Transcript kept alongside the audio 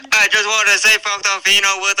just want to say fuck the Fino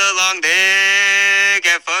with a long dick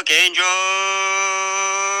and fuck Angel.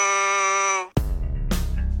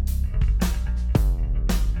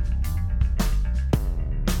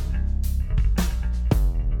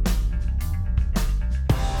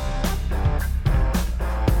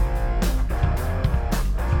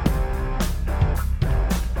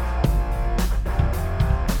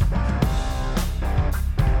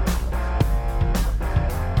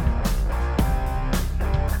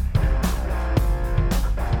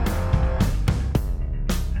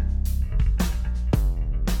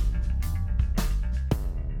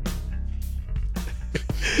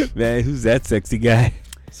 Man, who's that sexy guy?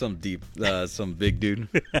 Some big dude.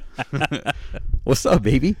 What's up,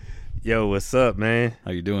 baby? Yo, what's up, man?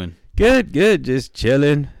 How you doing? Good. Just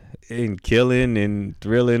chilling and killing and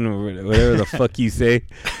thrilling, or whatever the fuck you say.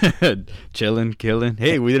 Chilling, killing.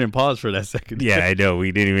 Hey, we didn't pause for that second. Yeah, I know.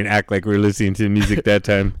 We didn't even act like we were listening to music that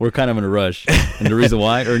time. We're kind of in a rush. And the reason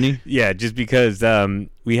why, Ernie? Yeah, just because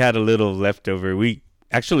we had a little leftover. We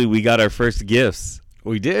got our first gifts.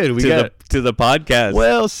 We did. To the podcast.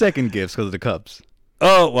 Well, second gifts because of the cups.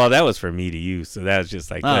 Oh, well, that was from me to you. So that was just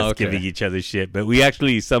like us okay. giving each other shit. But we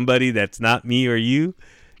actually, somebody that's not me or you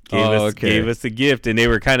gave us a gift. And they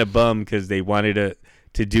were kind of bummed because they wanted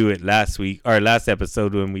to do it last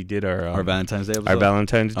episode when we did our Valentine's Day episode. Our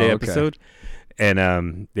Valentine's Day episode.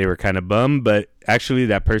 And they were kind of bummed. But actually,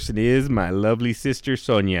 that person is my lovely sister,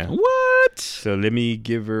 Sonia. What? So let me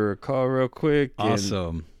give her a call real quick.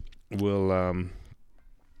 Awesome. And we'll...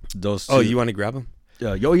 Those two. Oh, you want to grab them?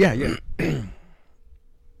 Yeah.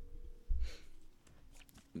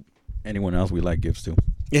 Anyone else we like gifts to?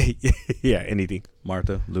 Yeah, anything.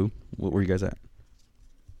 Martha, Lou, where you guys at?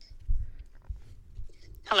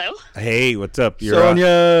 Hello. Hey, what's up?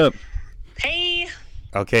 Sonia. Hey.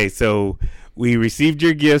 Okay, so we received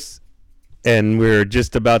your gifts, and we're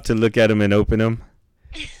just about to look at them and open them.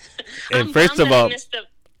 And first of all, I missed the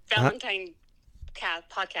Valentine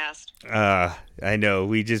podcast. I know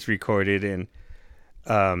we just recorded, and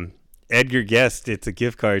Edgar guessed it's a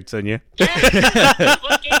gift card, Sonia. Yes.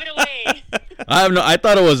 What gave it away? I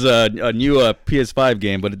thought it was a new PS5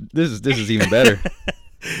 game, but this is even better.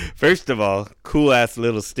 First of all, cool ass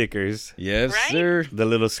little stickers. Yes, right? sir. The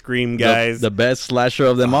little Scream guys. The best slasher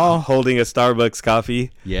of them all. Holding a Starbucks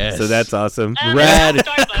coffee. Yes. So that's awesome. Rad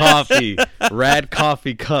coffee. Rad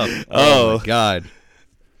coffee cup. Oh my God.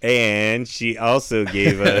 And she also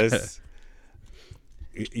gave us...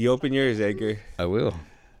 You open yours, Edgar. I will.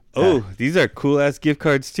 Oh, these are cool-ass gift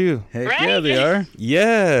cards, too. Heck Right? yeah, they are.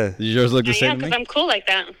 Yeah. Does yours look the Yeah, same to because me? I'm cool like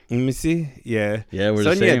that. Let me see. Yeah. Yeah, we're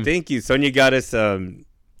Sonia, the same. thank you. Sonia got us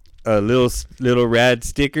little rad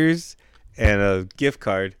stickers and a gift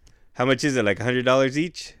card. How much is it? Like $100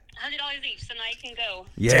 each? $100 each, so now you can go.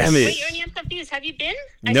 Yes. Damn it. Wait, Ernie, I'm confused. Have you been?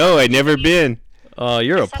 No, I've never been. Oh,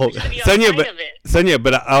 you're a poke. Sonia,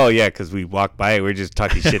 but oh yeah, because we walked by it. We're just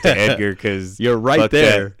talking shit to Edgar because You're right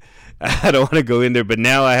there. I don't want to go in there, but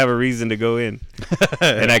now I have a reason to go in.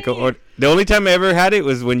 And I go. Or, the only time I ever had it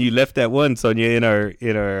was when you left that one, Sonia, in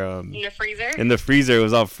the freezer. In the freezer, it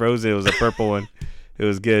was all frozen. It was a purple one. It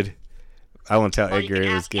was good. I won't tell Or Edgar you can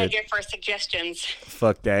it was ask good. Edgar for suggestions.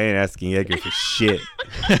 Fuck that! I ain't asking Edgar for shit.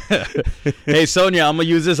 Hey, Sonia, I'm gonna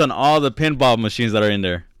use this on all the pinball machines that are in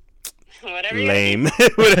there. Whatever. Lame.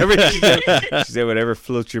 Whatever she said, whatever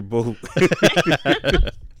floats your boat.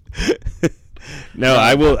 No,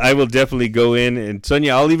 I will definitely go in, and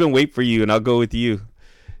Sonia, I'll even wait for you, and I'll go with you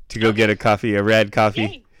to go get a rad coffee.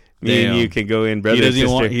 Yay. Me and you can go in, brother and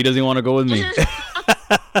sister. He doesn't want to go with me.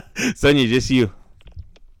 Sonia, just you.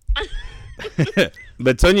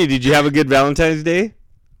 But Sonia, did you have a good Valentine's Day?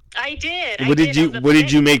 I did. What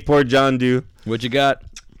did you make poor John do? What you got?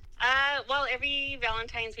 Well, every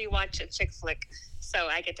Valentine's we watch a chick flick, so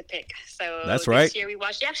I get to pick. So That's this right. year we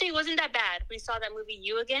watched. Actually, it wasn't that bad. We saw that movie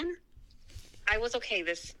You Again. I was okay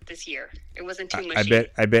this year. It wasn't too much.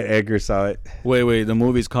 I bet Edgar saw it. Wait. The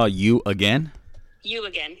movie's called You Again? You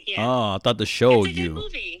Again. Yeah. Oh, I thought the show It's a You. good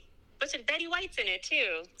movie. Listen, Betty White's in it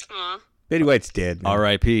too. Aw. Betty White's dead. man.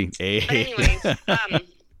 R.I.P. But anyways, I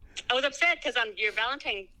was upset because on your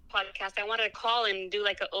Valentine podcast, I wanted to call and do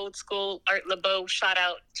like an old school Art LeBeau shout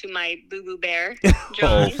out to my Boo Boo Bear,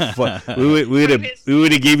 John. Oh, fuck. We would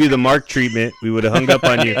have gave you the Mark treatment. We would have hung up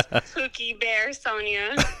on you. His Pookie Bear,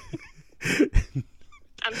 Sonia.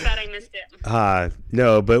 I'm sad I missed it.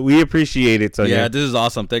 No, but we appreciate it, Sonia. Yeah, this is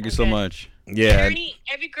awesome. Thank you so Okay. much. Yeah.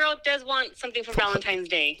 Every girl does want something for Valentine's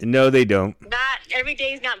Day. No, they don't. Not every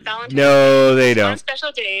day is not Valentine's Day. No, they One don't.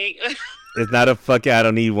 special day. It's not I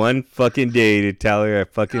don't need one fucking day to tell her I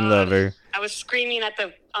fucking love her. I was screaming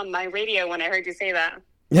on my radio when I heard you say that.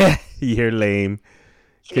 Yeah, you're lame.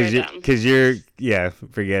 Because you're,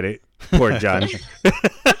 forget it. Poor John.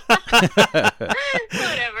 Whatever.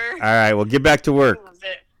 All right, well, get back to work.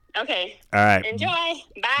 Okay. All right. Enjoy.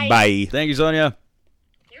 Bye. Bye. Thank you, Sonia.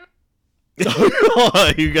 You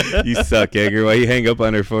suck, Edgar. Why you hang up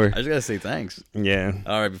on her for? I just gotta say thanks. Yeah.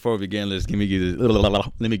 All right, before we begin, let me give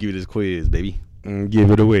you this quiz, baby. Give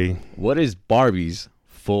it away. What is Barbie's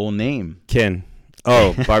full name? Ken.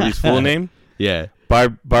 Oh, Barbie's full name? Yeah.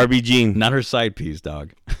 Barbie Jean. Not her side piece,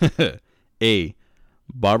 dog. A.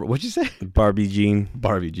 Barbara. What'd you say? Barbie Jean.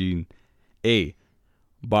 Barbie Jean. A.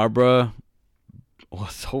 Barbara.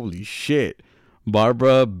 Holy shit.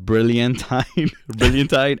 Barbara Brilliantine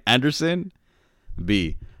Anderson.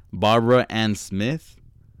 B. Barbara Ann Smith.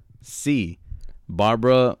 C.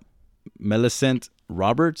 Barbara Millicent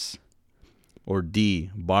Roberts. Or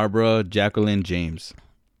D. Barbara Jacqueline James.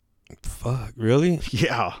 Fuck, really?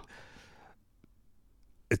 Yeah.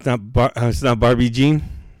 It's not Barbie Jean?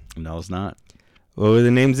 No, it's not. What were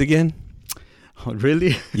the names again? Oh,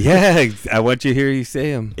 really? Yeah, I want you to hear you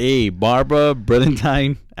say them. A. Barbara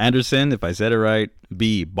Brilliantine Anderson, if I said it right.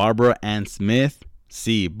 B. Barbara Ann Smith.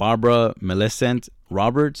 C. Barbara Millicent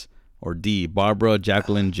Roberts. Or D. Barbara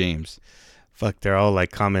Jacqueline James. Fuck, they're all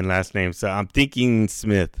like common last names. So I'm thinking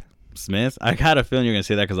Smith. Smith? I had a feeling you're going to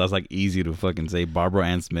say that because I was like easy to fucking say Barbara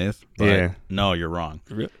Ann Smith. But yeah. No, you're wrong.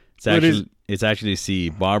 It's actually C.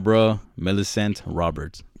 Barbara Millicent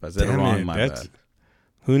Roberts. If I said it wrong, my bad.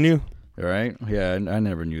 Who knew? All right? Yeah, I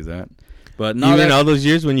never knew that. But no, even all those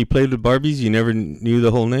years when you played with Barbies, you never knew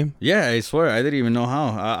the whole name? Yeah, I swear. I didn't even know how.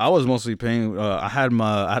 I was mostly paying. I had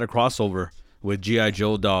a crossover with G.I.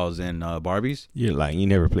 Joe dolls and Barbies. You're lying. You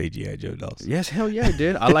never played G.I. Joe dolls. Yes, hell yeah, I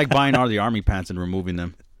did. I like buying all the army pants and removing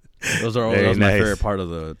them. That was my favorite part of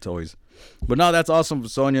the toys. But no, that's awesome,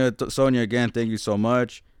 Sonia. Sonia, again, thank you so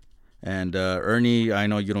much. And Ernie, I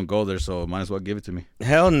know you don't go there, so might as well give it to me.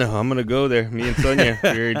 Hell no, I'm gonna go there. Me and Sonia, we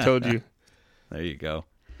already told you. There you go.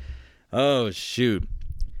 Oh shoot,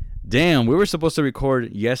 damn! We were supposed to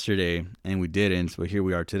record yesterday, and we didn't. But here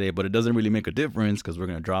we are today. But it doesn't really make a difference because we're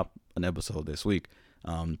gonna drop an episode this week,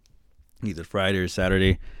 either Friday or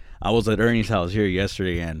Saturday. I was at Ernie's house here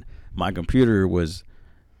yesterday, and my computer was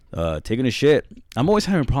taking a shit. I'm always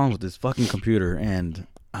having problems with this fucking computer, and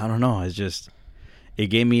I don't know. It's just, it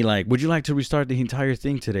gave me like, would you like to restart the entire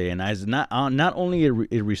thing today? And I not only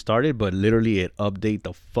it restarted, but literally it updated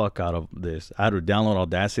the fuck out of this. I had to download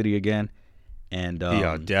Audacity again, and the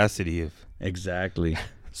audacity of exactly.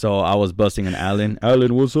 So I was busting an Alan.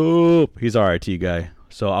 Alan, what's up? He's our IT guy.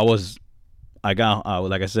 So like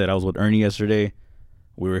I said, I was with Ernie yesterday.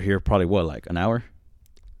 We were here probably like an hour.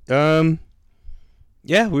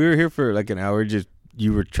 Yeah, we were here for like an hour. Just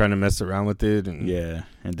you were trying to mess around with it, and yeah,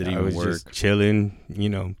 and didn't even work. Just chilling,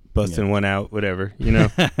 busting one out, whatever,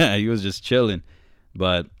 He was just chilling,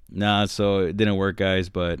 but nah. So it didn't work, guys.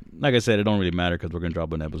 But like I said, it don't really matter because we're gonna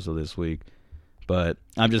drop an episode this week. But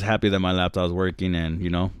I'm just happy that my laptop's working, and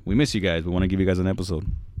we miss you guys. We want to give you guys an episode.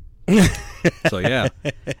 So yeah,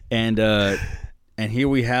 and here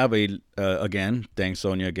we have again, thanks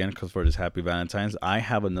Sonia again for this happy Valentine's. I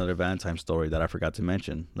have another Valentine's story that I forgot to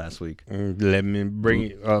mention last week. Let me bring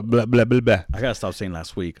it. Blah blah blah blah. I gotta stop saying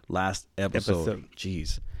last week. Last episode.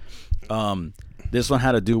 Jeez. This one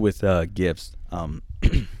had to do with gifts. I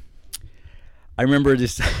remember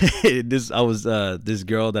this. I was this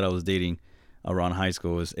girl that I was dating around high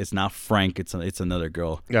school. It's not Frank. It's another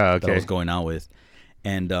girl that I was going out with,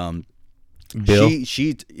 and Bill.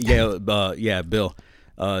 Bill.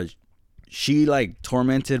 She like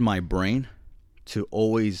tormented my brain to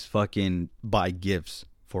always fucking buy gifts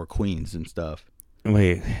for queens and stuff.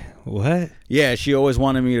 Wait, what? Yeah, she always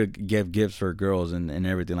wanted me to give gifts for girls and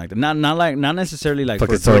everything like that. Not necessarily like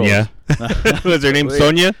fucking for Sonia. girls. Was her name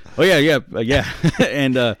Sonia? Oh yeah.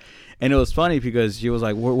 And it was funny because she was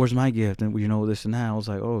like, "Where's my gift?" And this and that. I was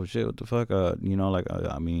like, "Oh shit, what the fuck?" I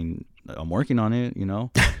mean, I'm working on it,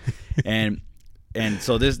 and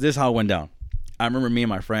so this how it went down. I remember me and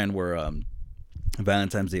my friend were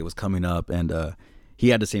Valentine's Day was coming up, and he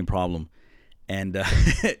had the same problem, and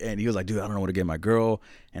and he was like, "Dude, I don't know what to get my girl."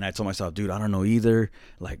 And I told myself, "Dude, I don't know either.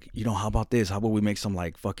 Like, how about this? How about we make some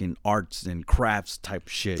like fucking arts and crafts type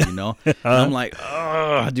shit, And I'm like,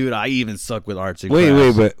 "Oh, dude, I even suck with arts and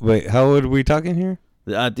crafts." Wait, how old are we talking here?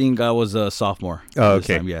 I think I was a sophomore. Oh,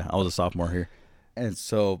 okay. Yeah, I was a sophomore here, and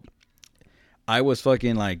so I was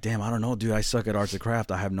fucking like, damn, I don't know, dude. I suck at arts and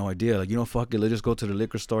craft. I have no idea. Like, fuck it. Let's just go to the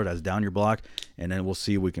liquor store that's down your block, and then we'll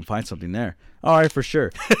see if we can find something there. All right, for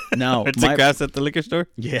sure. Now, arts and crafts at the liquor store.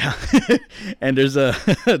 Yeah, and there's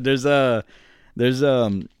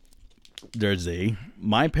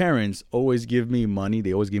my parents always give me money.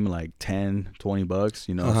 They always give me like $10-$20,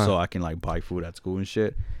 you know, so I can like buy food at school and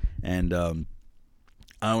shit. And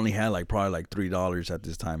I only had like probably like $3 at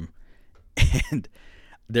this time. And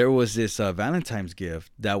there was this Valentine's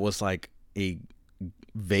gift that was like a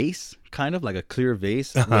vase, kind of like a clear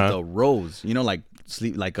vase with a rose, you know, like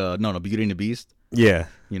Beauty and the Beast. Yeah.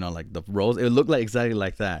 You know, like the rose. It looked like exactly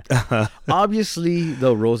like that. Obviously,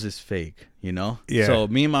 the rose is fake, you know? Yeah. So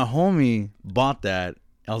me and my homie bought that.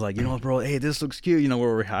 I was like, you know what, bro? Hey, this looks cute. You know, we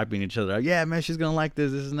were hyping each other. Yeah, man, she's going to like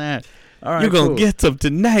this and that. All right, you're going to get some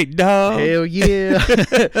tonight, dog. Hell yeah.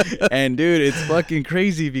 And, dude, it's fucking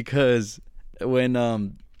crazy because when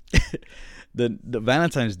the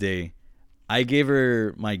Valentine's Day, I gave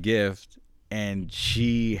her my gift, and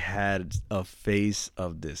she had a face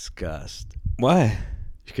of disgust. Why?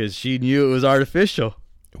 Because she knew it was artificial.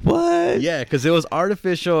 What? Yeah, because it was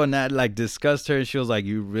artificial, and that like disgusted her. And she was like,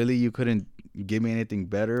 you couldn't give me anything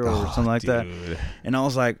better or something like that. And I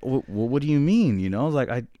was like, what do you mean? You know, I was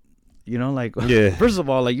like, yeah. First of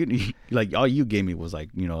all, like like all you gave me was like,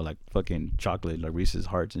 you know, like fucking chocolate, like Reese's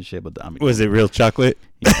Hearts and shit. But I mean, was it real chocolate?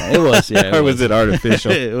 Yeah, it was. Yeah, or was it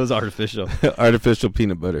artificial? It was artificial. Artificial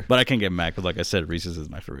peanut butter. But I can't get mad because, like I said, Reese's is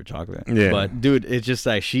my favorite chocolate. Yeah. But dude, it's just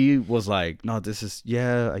like she was like, no, this is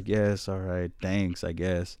I guess, all right, thanks, I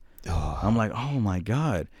guess. I'm like, oh my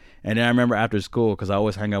god. And then I remember after school, because I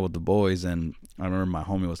always hang out with the boys, and I remember my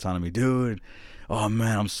homie was telling me, dude, oh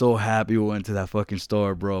man, I'm so happy we went to that fucking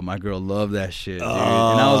store, bro. My girl loved that shit, dude. And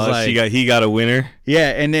I was like, he got a winner. Yeah.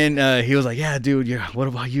 And then he was like, yeah, dude, what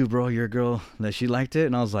about you, bro? Your girl, that she liked it?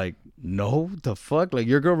 And I was like, no, the fuck, like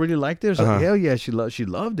your girl really liked it? I was like, hell yeah, she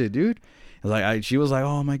loved it, dude. Like she was like,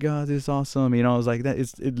 oh my god, this is awesome. You know, I was like,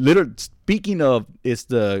 it literally, speaking of, it's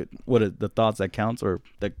the thoughts that counts, or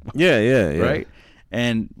the yeah right.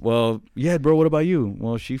 And well, yeah, bro, what about you?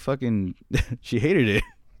 Well, she fucking she hated it.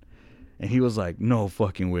 And he was like, no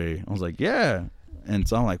fucking way. I was like, yeah. And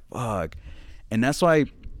so I'm like, fuck. And that's why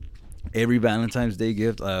every Valentine's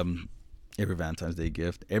gift,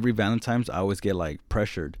 every Valentine's I always get like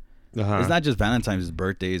pressured. It's not just Valentine's, it's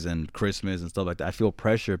birthdays and Christmas and stuff like that. I feel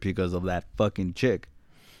pressure because of that fucking chick.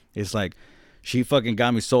 It's like she fucking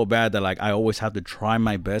got me so bad that like I always have to try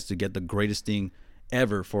my best to get the greatest thing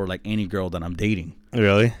ever for like any girl that I'm dating.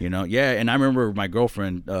 Really? You know? Yeah. And I remember my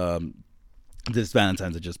girlfriend, this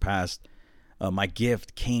Valentine's that just passed, my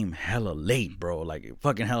gift came hella late, bro. Like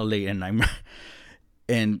fucking hella late.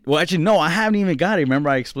 And well, actually, no, I haven't even got it. Remember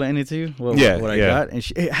I explained it to you? What I got?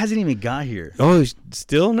 And it hasn't even got here. Oh,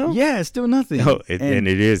 still no? Yeah, it's still nothing. Oh, and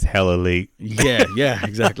it is hella late. Yeah,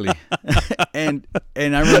 exactly. and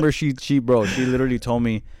I remember she literally told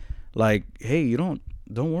me, like, hey, you don't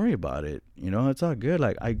worry about it. You know, it's all good.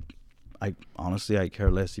 Like I honestly, I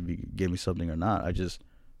care less if you give me something or not. I just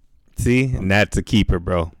see, and that's a keeper,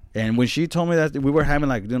 bro. And when she told me that, we were having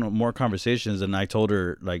like, you know, more conversations, and I told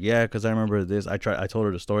her like, yeah, because I remember this. I told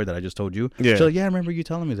her the story that I just told you. Yeah. She's like, yeah, I remember you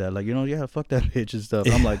telling me that. Like, you know, yeah, fuck that bitch and stuff.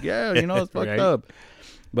 I'm like, yeah, you know, it's fucked up.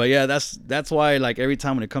 But yeah, that's why like every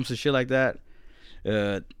time when it comes to shit like that,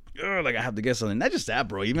 like I have to get something. Not just that,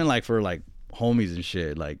 bro. Even like for like homies and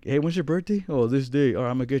shit. Like, hey, when's your birthday? Oh, this day. Or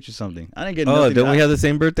I'm gonna get you something. I didn't get. Oh, don't we have the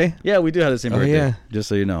same birthday? Yeah, we do have the same birthday. Yeah. Just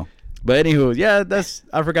so you know. But anywho, yeah,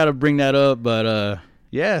 I forgot to bring that up, but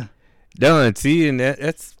yeah. No, see, and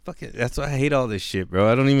that's why I hate all this shit,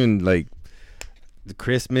 bro. I don't even like the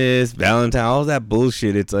Christmas, Valentine, all that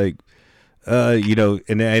bullshit. It's like, you know,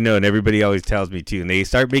 and I know, and everybody always tells me too, and they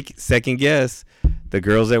start making second guess. The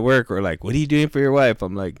girls at work are like, "What are you doing for your wife?"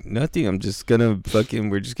 I'm like, "Nothing. I'm just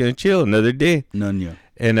we're just gonna chill another day." None, yeah.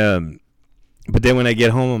 And but then when I get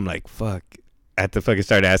home, I'm like, "Fuck." I have to fucking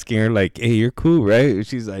start asking her like, "Hey, you're cool, right?" And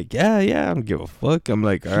she's like, "Yeah, I don't give a fuck." I'm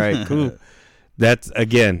like, "All right, cool." That's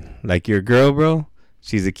again like your girl, bro.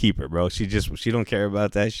 She's a keeper, bro. She don't care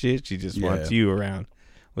about that shit. She just wants you around,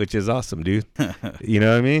 which is awesome, dude. You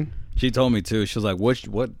know what I mean? She told me too. She was like, which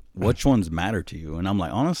ones matter to you? And I'm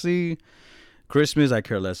like, honestly, Christmas I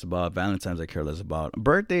care less about. Valentine's I care less about.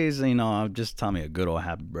 Birthdays, you know, just tell me a good old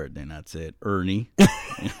happy birthday and that's it. Ernie.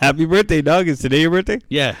 Happy birthday, dog. Is today your birthday?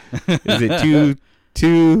 Yeah. Is it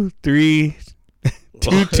 2-3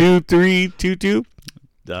 2-2-3-2-2?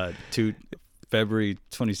 2 February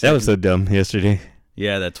 22nd. That was so dumb yesterday.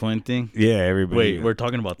 Yeah, that twin thing. Yeah, everybody. Wait, we're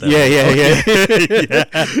talking about that.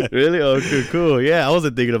 Yeah. Really? Okay, cool. Yeah, I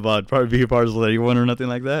wasn't thinking about being part of anyone or nothing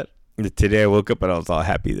like that. Today I woke up and I was all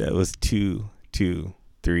happy that it was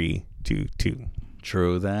 2-2-3-2-2.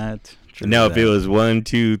 True that. Now, if it was 1,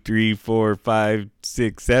 2, 3, 4, 5,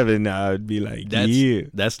 6, 7, I'd be like,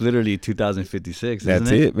 That's literally 2056. That's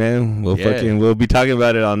isn't it, man. Yeah. We'll be talking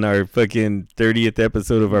about it on our fucking 30th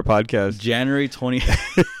episode of our podcast. January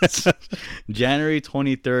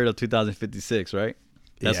 23rd of 2056, right?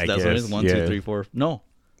 That's I what it is. guess, 1, yeah. 2, 3, 4. No.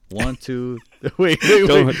 1, 2. Wait.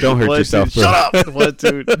 Don't hurt 1, yourself, 2, bro. Shut up. 1,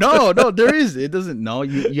 2. No, there is. It doesn't. No,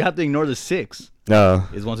 you have to ignore the 6. No.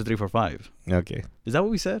 It's 1, 2, 3, 4, 5. Okay. Is that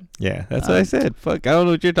what we said? Yeah, that's what I said. Fuck, I don't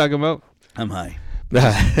know what you're talking about. I'm high.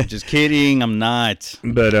 but Just kidding. I'm not.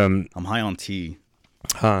 I'm high on tea.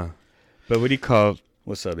 But what do you call?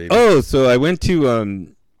 What's up, baby? Oh, so I went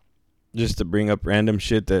to just to bring up random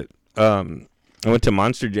shit that I went to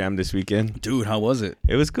Monster Jam this weekend. Dude, how was it?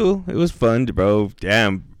 It was cool. It was fun, bro.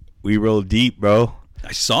 Damn, we rolled deep, bro.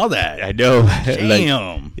 I saw that. I know.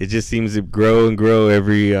 Damn. It just seems to grow and grow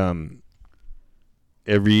every year.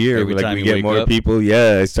 Every time we you get wake more up? people.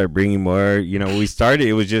 Yeah, I start bringing more. You know, when we started,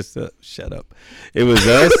 it was just shut up. It was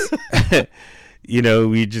us. You know,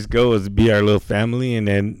 we just go as be our little family, and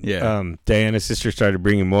then Diana's sister started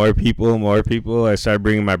bringing more people. I started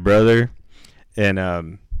bringing my brother,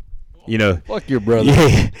 and you know, Fuck your brother.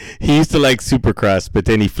 yeah, he used to like Supercross, but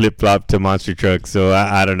then he flip flopped to monster truck. So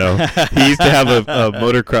I don't know. He used to have a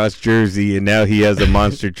motocross jersey, and now he has a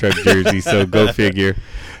monster truck jersey. So go figure.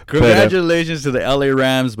 Congratulations to the LA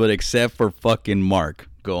Rams, but except for fucking Mark.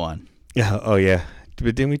 Go on. Yeah. Oh yeah.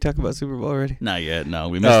 But didn't we talk about Super Bowl already? Not yet. No,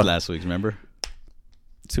 we missed last week's. Remember?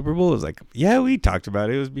 Super Bowl was like, yeah, we talked about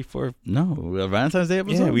it. It was before. No, Valentine's Day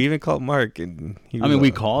episode. Yeah, we even called Mark, and we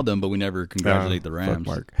called them, but we never congratulate the Rams. Fuck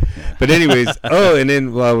Mark. Yeah. But anyways, and then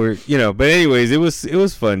it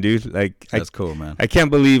was fun, dude. Like That's cool, man. I can't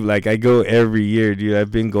believe like I go every year, dude.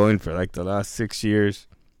 I've been going for like the last 6 years,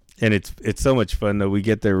 and it's so much fun though. We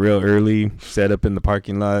get there real early, set up in the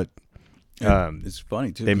parking lot. It's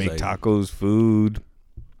funny too. They make tacos, food.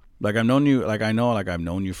 Like I've known you, like I know, like I've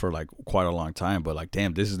known you for like quite a long time, but like,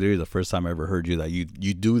 damn, this is literally the first time I ever heard you that you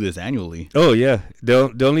do this annually. Oh yeah,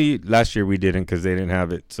 the only last year we didn't because they didn't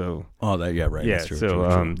have it. So right. Yeah, That's true, so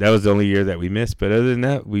true. that was the only year that we missed. But other than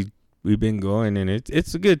that, we've been going, and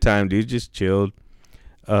it's a good time, dude. Just chilled.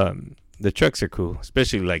 The trucks are cool,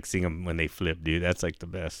 especially like seeing them when they flip, dude. That's like the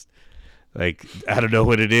best. Like I don't know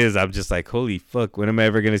what it is. I'm just like, holy fuck, when am I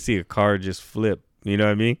ever gonna see a car just flip? You know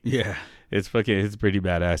what I mean? Yeah. It's pretty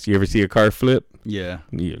badass. You ever see a car flip? Yeah.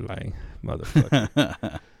 You're lying,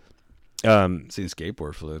 motherfucker. Seen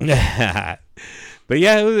skateboard flip. But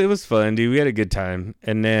yeah, it was fun, dude. We had a good time.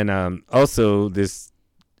 And then also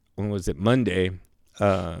when was it? Monday,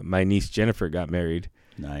 my niece Jennifer got married.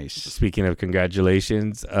 Nice. Speaking of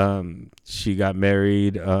congratulations, she got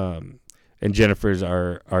married. And Jennifer's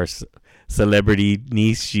our celebrity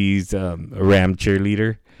niece. She's a Ram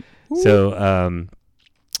cheerleader. Ooh. So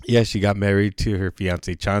yeah, she got married to her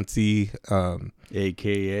fiance Chauncey,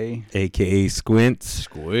 aka Squints.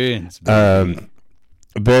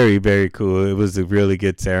 Very, very cool. It was a really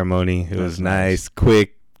good ceremony. It was nice,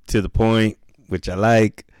 quick, to the point, which I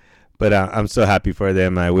like. But I'm so happy for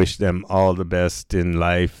them. I wish them all the best in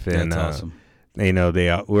life. And that's awesome. You know,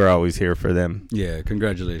 we're always here for them. Yeah,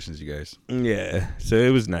 congratulations, you guys. Yeah, so it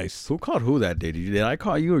was nice. Who called who that day? Did I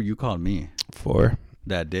call you or you called me? For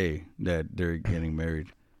that day that they're getting married.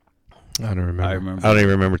 I don't remember. I don't even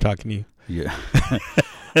remember talking to you. Yeah.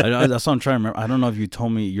 That's what I'm trying to remember. I don't know if you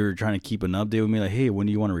told me you're trying to keep an update with me, like, hey, when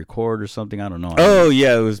do you want to record or something? I don't know.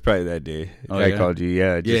 Yeah, it was probably that day. I called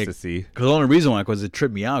you, just to see. Because the only reason why, because it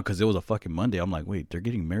tripped me out, because it was a fucking Monday. I'm like, wait, they're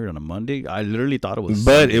getting married on a Monday? I literally thought it was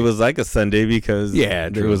Sunday. It was like a Sunday because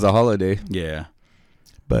it was a holiday. Yeah.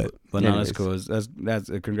 But no, that's cool. That's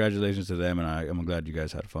congratulations to them, and I'm glad you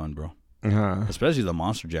guys had fun, bro. Uh-huh. Especially the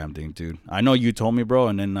Monster Jam thing, dude. I know you told me, bro,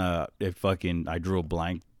 and then I drew a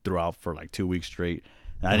blank throughout for like 2 weeks straight.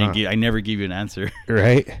 I never gave you an answer.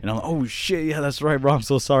 Right. And I'm like, oh shit, yeah, that's right, bro. I'm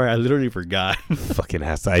so sorry. I literally forgot. Fucking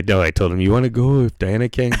ass. I know. I told him, you want to go if Diana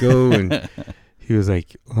can't go? And he was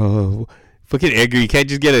like, oh, fucking angry. You can't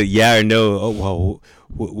just get a yeah or no. Oh, well,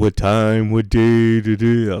 what time? What day?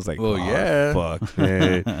 I was like, oh yeah. Fuck,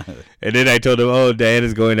 man. And then I told him, oh,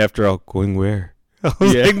 Diana's going after all. Going where? I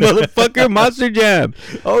was like, motherfucker, Monster Jam.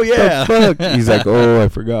 Oh yeah. The fuck? He's like, oh, I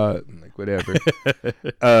forgot. I'm like, whatever.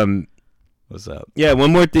 What's up? Yeah,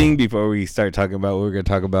 one more thing before we start talking about what we're going to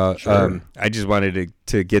talk about. Sure. I just wanted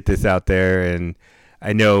to get this out there, and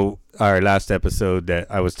I know our last episode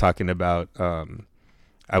that I was talking about,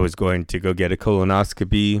 I was going to go get a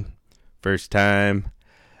colonoscopy first time.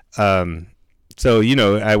 So, you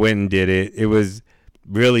know, I went and did it. It was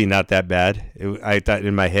really not that bad. I thought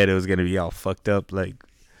in my head it was going to be all fucked up, like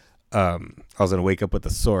I was gonna wake up with a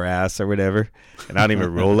sore ass or whatever, and I don't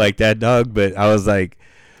even roll like that, dog. But I was like,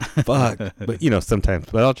 fuck. But sometimes.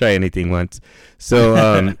 But I'll try anything once.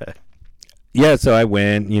 So yeah. So I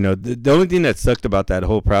went. The only thing that sucked about that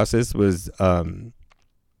whole process was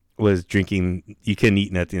drinking. You couldn't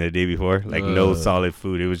eat nothing the day before, like no solid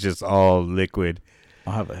food. It was just all liquid.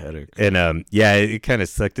 I'll have a headache. And yeah, it kind of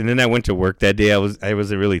sucked. And then I went to work that day. I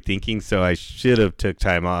wasn't really thinking, so I should have took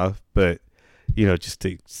time off, but just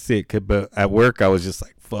to sit. But at work, I was just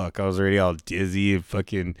like, fuck. I was already all dizzy and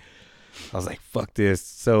fucking. I was like, fuck this.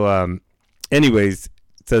 So anyways,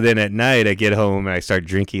 so then at night I get home and I start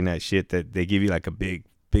drinking that shit that they give you, like a big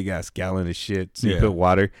ass gallon of shit. So you put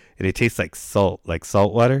water and it tastes like salt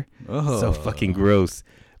water. Oh, so fucking gross.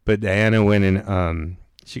 But Diana went and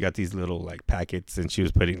she got these little like packets and she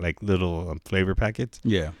was putting like little flavor packets.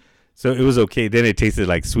 Yeah. So it was okay. Then it tasted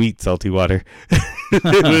like sweet, salty water.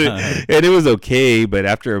 And it was okay. But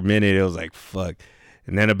after a minute, it was like, fuck.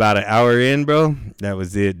 And then about an hour in, bro, that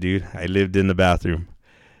was it, dude. I lived in the bathroom.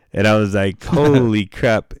 And I was like, holy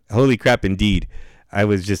crap. Holy crap, indeed. I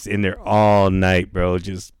was just in there all night, bro.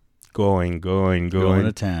 Just going. Going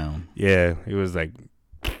to town. Yeah. It was like...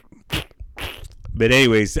 But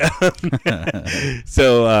anyways,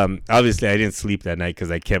 so obviously I didn't sleep that night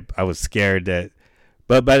because I was scared that.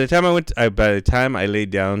 But by the time I laid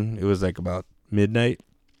down, it was like about midnight.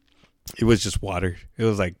 It was just water. It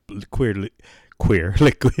was like clear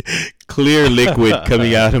liquid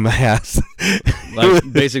coming out of my ass.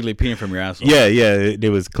 Like basically peeing from your asshole. Yeah,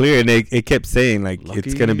 it was clear, and it kept saying like Lucky.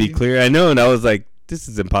 It's gonna be clear. I know, and I was like, this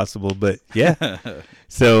is impossible, but yeah.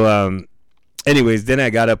 So anyways, then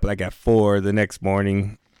I got up like at 4 the next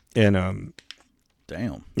morning, and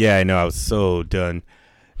damn. Yeah, I know, I was so done.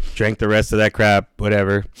 Drank the rest of that crap,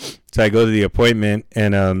 whatever. So I go to the appointment,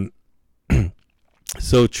 and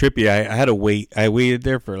so trippy. I had to wait. I waited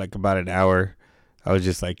there for like about an hour. I was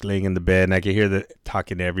just like laying in the bed, and I could hear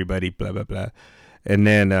talking to everybody, blah blah blah. And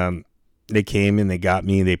then they came and they got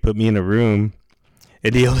me, and they put me in a room.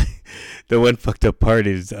 And the one fucked up part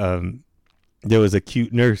is there was a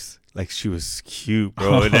cute nurse. Like, she was cute,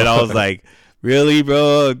 bro. And then I was like, really,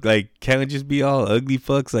 bro? Like, can't we just be all ugly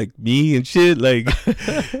fucks like me and shit? Like,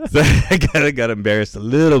 so I kind of got embarrassed a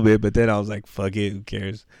little bit, but then I was like, fuck it, who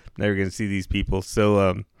cares? I'm never going to see these people.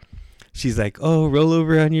 So she's like, oh, roll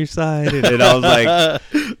over on your side. And then I was like,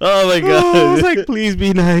 oh, my God. I was like, please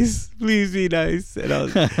be nice. Please be nice. And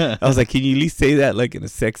I was like, can you at least say that, like, in a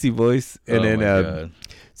sexy voice? And then,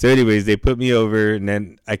 so anyways, they put me over, and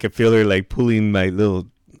then I could feel her, like, pulling my little...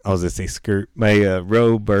 I was going to say skirt, my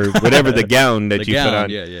robe or whatever, the gown that you put on.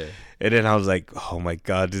 Yeah. And then I was like, oh, my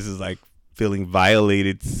God, this is like feeling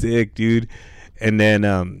violated, sick, dude. And then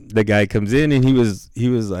the guy comes in, and he was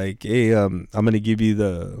like, hey, I'm going to give you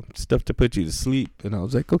the stuff to put you to sleep. And I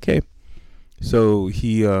was like, okay. So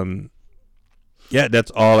he, yeah, that's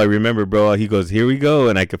all I remember, bro. He goes, here we go.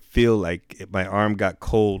 And I could feel like my arm got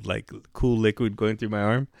cold, like cool liquid going through my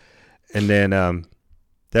arm. And then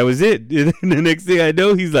that was it. And the next thing I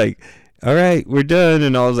know, he's like, all right, we're done.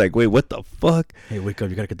 And I was like, wait, what the fuck? Hey, wake up.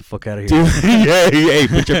 You got to get the fuck out of here. Dude, yeah, hey,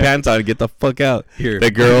 put your pants on and get the fuck out. Here. The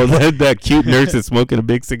girl, that cute nurse is smoking a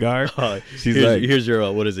big cigar. She's like, here's your,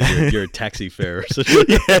 what is it? Your taxi fare.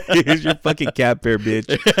 Yeah, here's your fucking cab fare,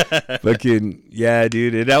 bitch. Fucking, yeah,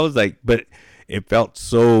 dude. And I was like, but it felt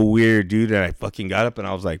so weird, dude. And I fucking got up and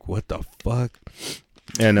I was like, what the fuck?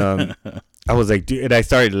 And I was like, dude, and I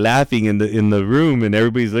started laughing in the room, and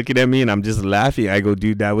everybody's looking at me, and I'm just laughing. I go,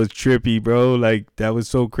 dude, that was trippy, bro. Like, that was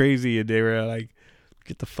so crazy. And they were like,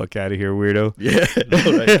 get the fuck out of here, weirdo. Yeah.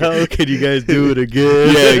 No, like, can you guys do it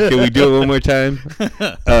again? Yeah, can we do it one more time?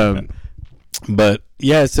 But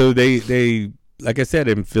yeah, so they like I said,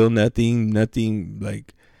 didn't feel nothing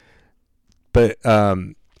like, but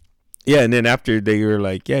yeah, and then after they were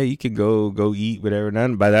like, yeah, you can go eat, whatever.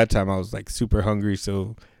 And by that time I was like super hungry,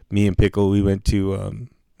 so me and Pickle, we went to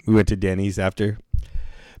Denny's after.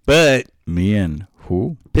 But me and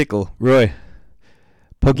who? Pickle, Roy.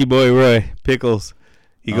 Pokeboy Roy, Pickles.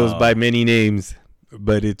 He goes by many names,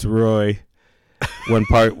 but it's Roy. One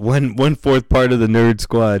fourth part of the nerd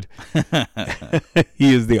squad.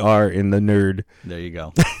 He is the R in the nerd. There you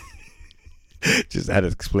go. Just had to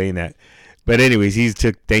explain that. But anyways,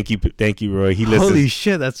 thank you, Roy. He listens. Holy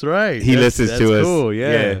shit, that's right. He listens to us. Cool,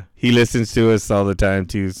 yeah. He listens to us all the time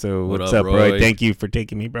too. So what's up, Roy? Thank you for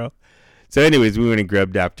taking me, bro. So anyways, we went and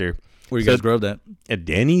grubbed after. Where you guys grubbed at? At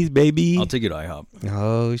Denny's, baby. I'll take you to IHOP.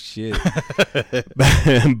 Oh shit.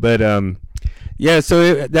 but yeah,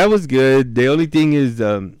 so that was good. The only thing is,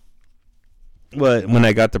 when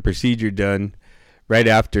I got the procedure done, right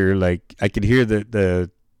after, like I could hear the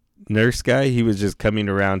nurse guy, he was just coming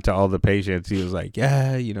around to all the patients. He was like,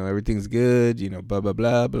 yeah, everything's good, blah, blah,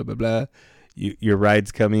 blah, blah, blah, blah. Your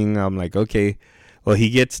ride's coming. I'm like, okay. Well, he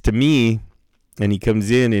gets to me and he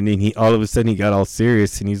comes in and then he all of a sudden he got all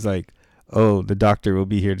serious and he's like, oh, the doctor will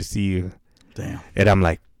be here to see you. Damn. And I'm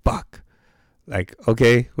like, fuck. Like,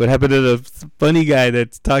 okay, what happened to the funny guy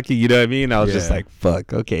that's talking? You know what I mean? I was just like,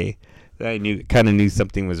 fuck, okay. I kind of knew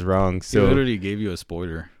something was wrong. So he literally gave you a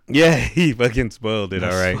spoiler. Yeah, he fucking spoiled it.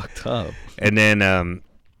 That's all right. Fucked up. And then,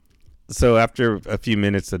 so after a few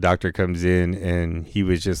minutes, the doctor comes in and he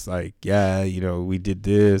was just like, yeah, we did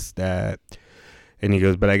this, that. And he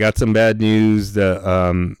goes, but I got some bad news. He goes,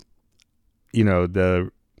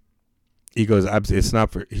 it's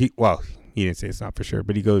not for, he didn't say it's not for sure,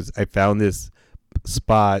 but he goes, I found this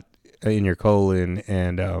spot in your colon.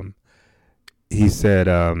 And he said,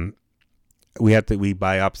 we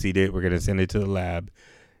biopsied it. We're going to send it to the lab.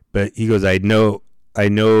 But he goes, I know,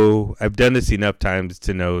 I've done this enough times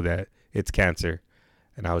to know that it's cancer.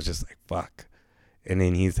 And I was just like, fuck. And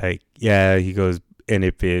then he's like, yeah, he goes, and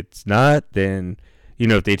if it's not, then,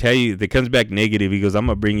 if they tell you, if it comes back negative, he goes, I'm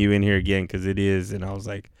going to bring you in here again because it is. And I was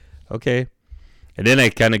like, okay. And then I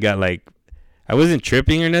kind of got like, I wasn't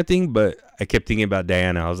tripping or nothing, but I kept thinking about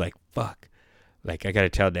Diana. I was like, fuck. Like, I got to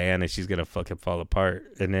tell Diana she's going to fucking fall apart.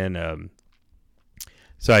 And then,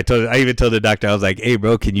 so I even told the doctor, I was like, hey,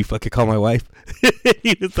 bro, can you fucking call my wife?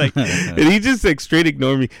 He was like, and he just like straight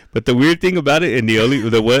ignored me. But the weird thing about it, and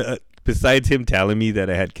the one, besides him telling me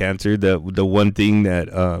that I had cancer, the one thing that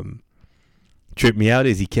tripped me out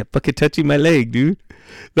is he kept fucking touching my leg, dude.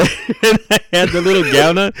 And I had the little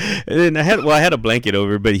gown on, and then I had a blanket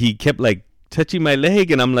over, but he kept like touching my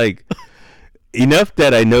leg, and I'm like, enough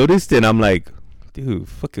that I noticed, and I'm like, dude,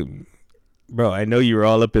 fucking. Bro, I know you were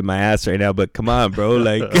all up in my ass right now, but come on, bro.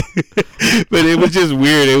 Like, but it was just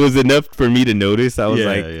weird. It was enough for me to notice. I was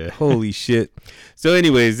holy shit. So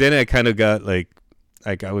anyways, then I kind of got like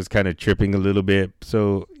I was kind of tripping a little bit.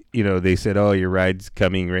 So, they said, oh, your ride's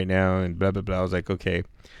coming right now and blah, blah, blah. I was like, okay.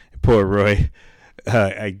 Poor Roy.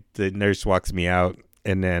 The nurse walks me out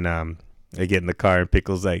and then I get in the car and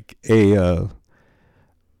Pickle's like, hey, how'd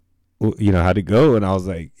it go? And I was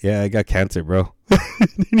like, yeah, I got cancer, bro.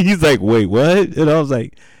 And he's like, wait, what? And I was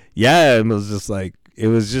like, yeah. And it was just like, it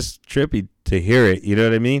was just trippy to hear it. You know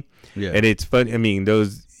what I mean? Yeah. And it's fun. I mean,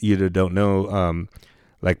 those don't know,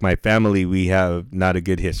 like my family, we have not a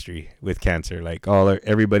good history with cancer. Like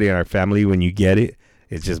everybody in our family, when you get it,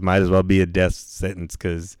 it just might as well be a death sentence.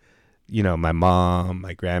 Cause my mom,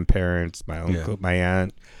 my grandparents, my uncle, my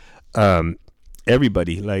aunt,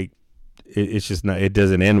 everybody, like, it's just not, it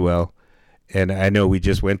doesn't end well. And I know we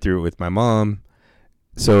just went through it with my mom.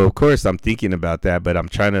 So of course I'm thinking about that, but I'm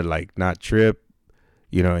trying to like not trip,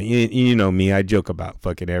 you know me, I joke about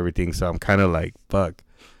fucking everything. So I'm kind of like, fuck.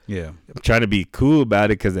 Yeah. I'm trying to be cool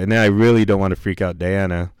about it. And I really don't want to freak out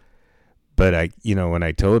Diana. But when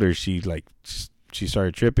I told her, she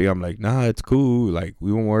started tripping. I'm like, nah, it's cool. Like,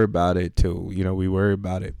 we won't worry about it till, we worry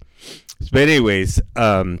about it. But anyways,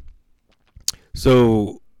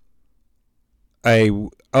 so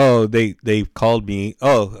they called me.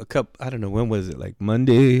 I don't know, when was it? Like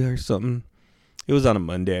Monday or something. It was on a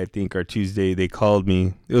Monday, I think, or Tuesday. They called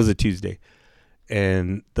me. It was a Tuesday,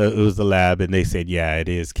 and it was the lab, and they said, yeah, it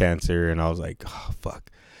is cancer. And I was like, oh fuck.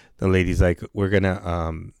 The lady's like, we're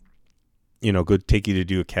gonna go take you to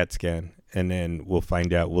do a CAT scan, and then we'll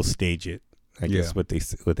find out. We'll stage it. I guess what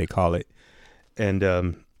they call it,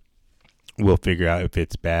 and we'll figure out if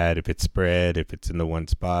it's bad, if it's spread, if it's in the one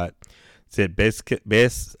spot. Said best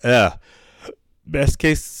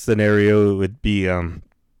case scenario would be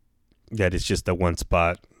that it's just the one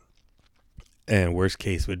spot, and worst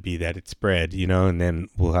case would be that it's spread, and then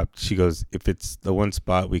she goes, if it's the one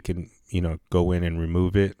spot, we can go in and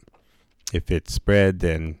remove it. If it's spread,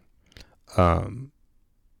 then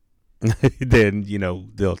then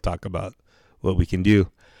they'll talk about what we can do.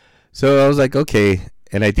 So I was like, okay.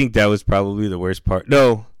 And I think that was probably the worst part.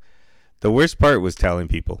 No, the worst part was telling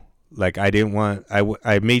people. Like, I didn't want,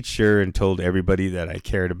 I made sure and told everybody that I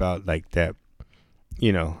cared about, like, that,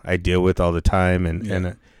 I deal with all the time.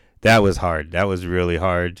 And that was hard. That was really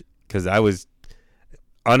hard. Because I was,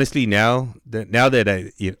 honestly, now that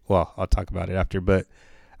I'll talk about it after, but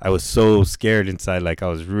I was so scared inside. Like, I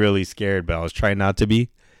was really scared, but I was trying not to be.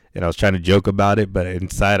 And I was trying to joke about it. But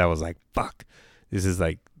inside, I was like, fuck. This is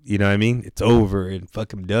like, you know what I mean? It's over and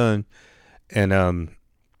fuck, I'm done. And,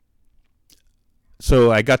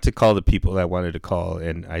 so I got to call the people I wanted to call,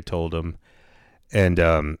 and I told them, and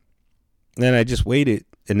then I just waited.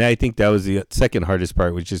 And I think that was the second hardest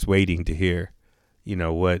part, was just waiting to hear,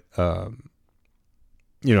 what, how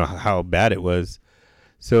bad it was.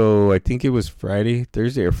 So I think it was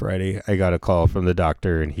Thursday or Friday. I got a call from the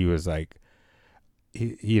doctor, and he was like,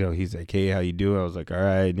 he's like, "Hey, how you doing?" I was like, "All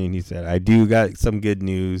right." And he said, "I do got some good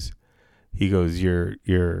news." He goes,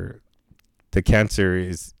 the cancer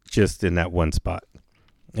is just in that one spot."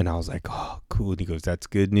 And I was like, "Oh, cool." And he goes, "That's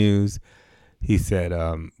good news." He said,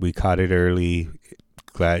 "We caught it early.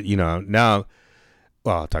 Glad, now,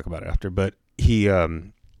 well, I'll talk about it after." But he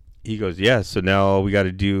goes, "Yeah, so now all we got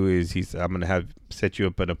to do is," he said, "I'm going to set you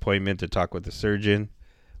up an appointment to talk with the surgeon,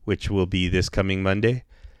 which will be this coming Monday.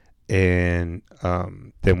 And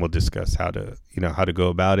then we'll discuss how to go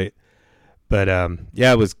about it." But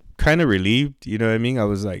I was kind of relieved. You know what I mean? I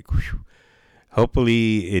was like, whew,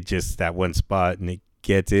 hopefully it just that one spot and it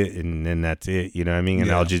gets it, and then that's it. You know what I mean?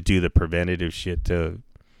 And I'll just do the preventative shit to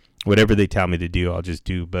whatever they tell me to do. I'll just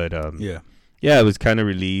do. But I was kind of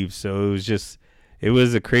relieved. So it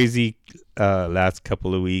was a crazy last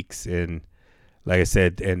couple of weeks, and like I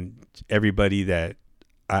said, and everybody that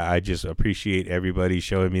I just appreciate everybody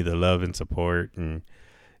showing me the love and support. And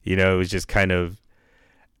it was just kind of,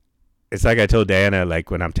 it's like I told Diana, like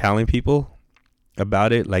when I'm telling people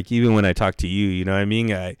about it, like even when I talk to you, you know what I mean?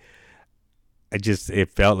 It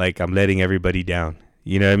felt like I'm letting everybody down.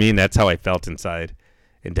 You know what I mean? That's how I felt inside.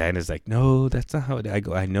 And Diana's like, "No, that's not how I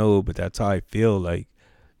go." I know, but that's how I feel, like,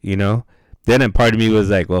 Then a part of me was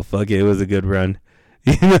like, well, fuck it. It was a good run.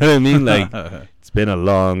 You know what I mean? Like, it's been a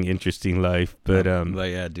long, interesting life. But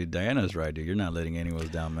yeah, dude, Diana's right, dude. You're not letting anyone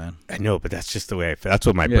down, man. I know, but that's just the way I feel. That's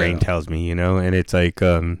what my brain tells me, And it's like,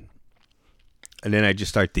 and then I just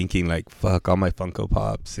start thinking, like, fuck, all my Funko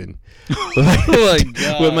Pops. And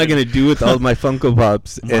what am I going to do with all my Funko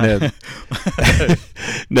Pops? And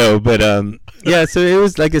no, but so it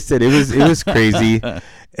was, like I said, it was crazy.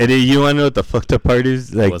 And then you want to know what the fucked up part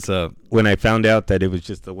is? Like, what's up? When I found out that it was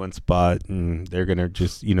just the one spot and they're going to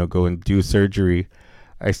just, go and do surgery,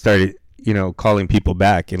 I started, calling people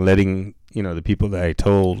back and letting, the people that I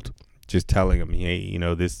told, just telling them, hey,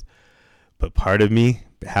 this. But part of me,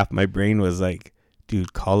 half my brain was like,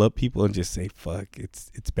 dude, call up people and just say, fuck,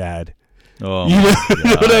 it's bad. Oh, you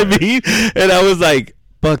know what I mean? And I was like,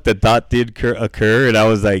 fuck, the thought did occur, and I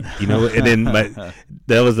was like, and then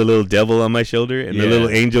that was a little devil on my shoulder, and the little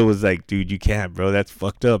angel was like, dude, you can't, bro, that's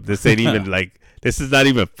fucked up. This ain't even this is not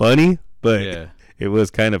even funny, but it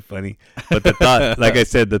was kind of funny. But the thought, like I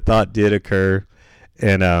said, the thought did occur,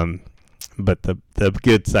 and but the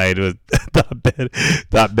good side was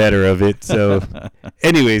thought better of it. So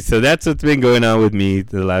anyway, so that's what's been going on with me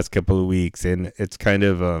the last couple of weeks, and it's kind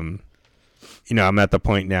of I'm at the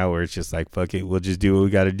point now where it's just like, fuck it, we'll just do what we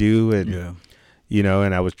got to do. And,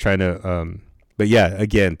 and I was trying to, but yeah,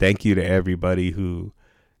 again, thank you to everybody who,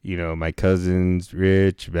 my cousins,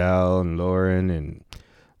 Rich, Val, and Lauren,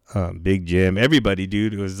 and Big Jim, everybody,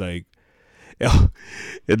 dude. It was like,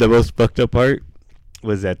 the most fucked up part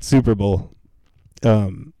was that Super Bowl.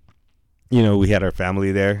 We had our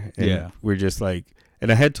family there, and we're just like,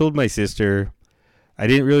 and I had told my sister, I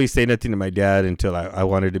didn't really say nothing to my dad until I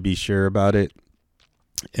wanted to be sure about it.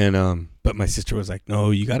 And but my sister was like,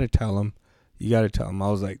 "No, you got to tell him. You got to tell him."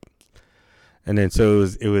 I was like, and then so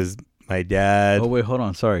it was my dad. Oh wait, hold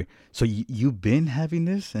on, sorry. So you've been having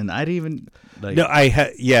this, and I didn't even No, I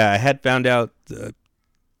had found out.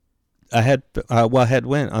 I had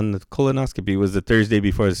went on the colonoscopy. It was the Thursday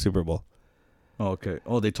before the Super Bowl. Oh, okay.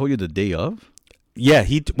 Oh, they told you the day of? Yeah,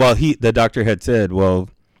 the doctor had said, well,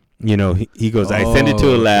 he goes, I sent it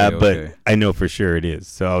to a lab, but I know for sure it is.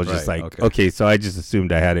 So I was just like, okay. So I just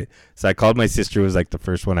assumed I had it. So I called my sister, was like the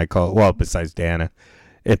first one I called. Well, besides Diana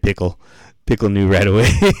and Pickle. Pickle knew right away.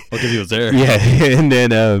 Because he was there. Yeah. And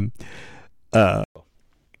then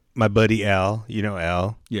my buddy Al,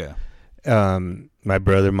 Al. Yeah. My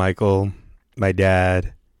brother Michael, my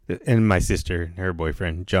dad, and my sister and her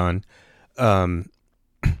boyfriend, John.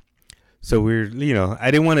 So we're,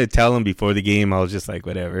 I didn't want to tell him before the game. I was just like,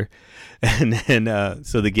 whatever. And then,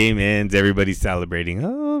 so the game ends. Everybody's celebrating.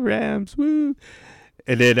 Oh, Rams, woo.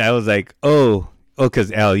 And then I was like,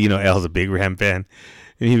 because Al, Al's a big Ram fan.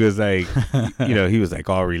 And he was like, he was like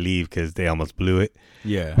all relieved because they almost blew it.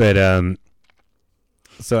 Yeah. But,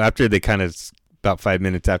 so after they kind of, about 10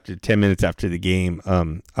 minutes after the game,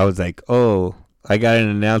 I was like, I got an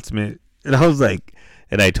announcement. And I was like,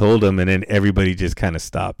 and I told him, and then everybody just kind of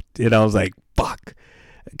stopped. And I was like, fuck.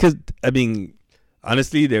 Because,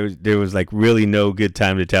 honestly, there was like really no good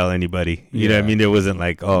time to tell anybody. You know what I mean? There wasn't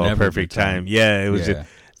like, perfect time. Yeah, it was just,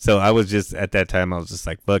 so I was just, at that time, I was just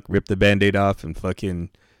like, fuck, rip the Band-Aid off and fucking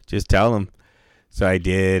just tell him. So I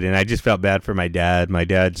did, and I just felt bad for my dad. My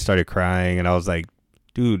dad started crying, and I was like,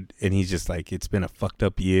 dude, and he's just like, it's been a fucked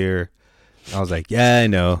up year. I was like, yeah, I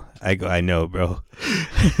know. I know, bro.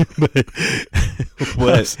 But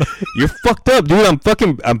you're fucked up, dude. I'm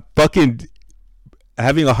fucking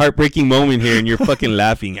having a heartbreaking moment here, and you're fucking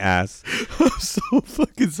laughing, ass. I'm so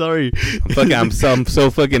fucking sorry. I'm so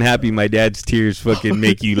fucking happy. My dad's tears fucking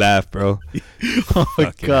make you laugh, bro. Oh my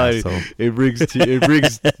Fucking god, asshole. it brings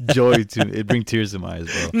joy to it brings tears to my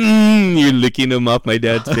eyes, bro. You're licking them off my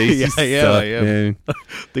dad's face. Yeah, You yeah, suck, I am. man.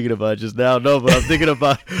 Thinking about it just now. No, but I'm thinking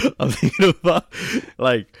about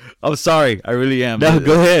like I'm sorry. I really am. No,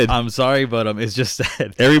 go ahead. I'm sorry, but it's just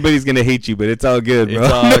sad. Everybody's gonna hate you, but it's all good, bro.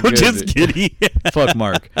 It's all No, good. just kidding. Fuck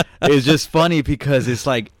Mark. It's just funny because it's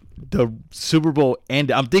like the Super Bowl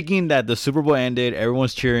ended. I'm thinking that the Super Bowl ended.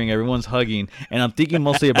 Everyone's cheering. Everyone's hugging. And I'm thinking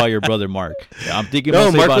mostly about your brother, Mark. I'm thinking No,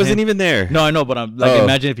 mostly Mark about wasn't him. even there. No, I know, but I'm like, Oh.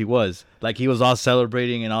 imagine if he was. Like, he was all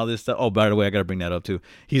celebrating and all this stuff. Oh, by the way, I got to bring that up, too.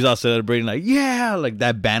 He's all celebrating, like, yeah, like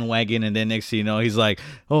that bandwagon. And then next thing you know, he's like,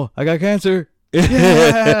 oh, I got cancer.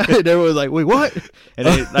 Yeah. And everyone's like, wait, what? And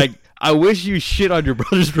then, like, I wish you shit on your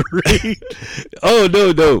brother's parade. Oh,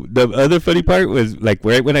 no. The other funny part was, like,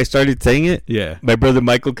 right when I started saying it, Yeah. my brother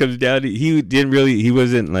Michael comes down. He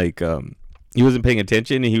wasn't paying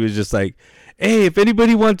attention. And he was just like, hey, if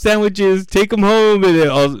anybody wants sandwiches, take them home.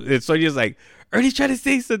 And so he's like, Ernie's trying to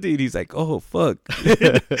say something. And he's like, oh, fuck.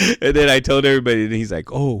 And then I told everybody, and he's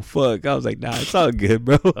like, oh, fuck. I was like, nah, it's all good,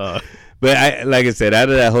 bro. But like I said, out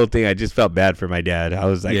of that whole thing, I just felt bad for my dad. I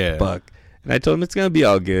was like, Yeah. fuck. And I told him it's going to be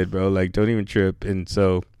all good, bro. Like, don't even trip. And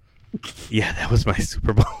so, yeah, that was my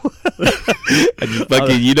Super Bowl. I just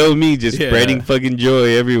fucking, you know me, just Yeah. spreading fucking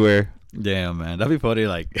joy everywhere. Damn, man. That'd be funny.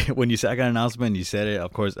 Like, when you said I got an announcement, you said it,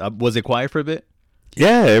 of course. Was it quiet for a bit?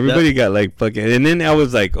 Yeah, everybody got like fucking, and then I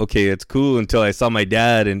was like, okay, it's cool until I saw my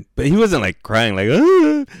dad, but he wasn't like crying, like,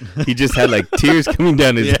 ah. He just had like tears coming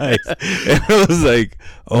down his eyes, and I was like,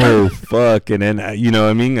 oh fuck, and then you know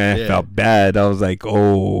what I mean, I felt bad. I was like,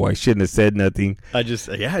 oh, I shouldn't have said nothing.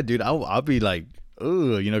 Yeah, dude, I'll be like,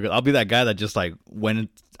 ooh, you know, I'll be that guy that just like when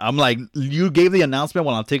I'm like, you gave the announcement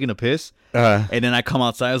while I'm taking a piss. And then I come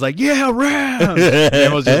outside. I was like, "Yeah, Ram!" And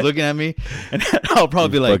everyone's just looking at me, and I'll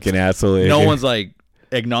probably be like, "Fucking asshole!" No one's like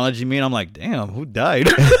acknowledging me, and I'm like, "Damn, who died?"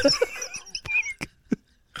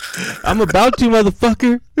 I'm about to,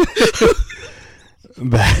 motherfucker.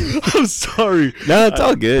 I'm sorry. No, it's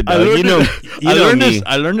all good. I learned me.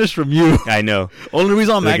 I learned this from you. I know. Only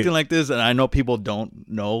reason I'm acting like this, and I know people don't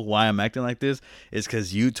know why I'm acting like this, is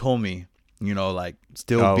because you told me, you know, like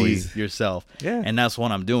still Always. be yourself. Yeah. And that's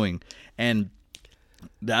what I'm doing. And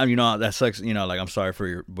that, you know, that sucks. You know, like I'm sorry for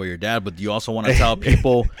your dad, but you also want to tell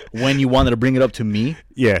people when you wanted to bring it up to me.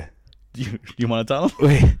 Yeah. You want to tell them?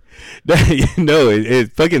 Wait, no,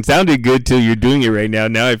 it fucking sounded good till you're doing it right now.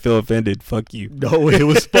 Now I feel offended. Fuck you. No, it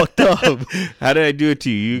was fucked up. How did I do it to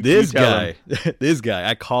you? This You tell guy,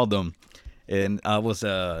 I called him, and I was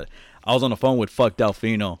on the phone with fuck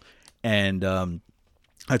Delfino, and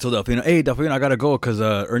I told Delfino, hey Delfino, I gotta go because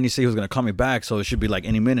Ernie said he was gonna call me back, so it should be like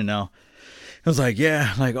any minute now. I was like,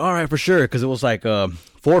 yeah, like all right for sure, because it was like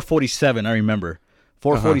 4:47. I remember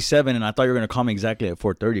 4:47, and I thought you were gonna call me exactly at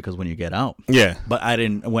 4:30 because when you get out. Yeah. But I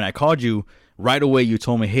didn't. When I called you right away, you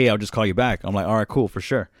told me, hey, I'll just call you back. I'm like, all right, cool, for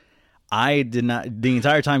sure. I did not. The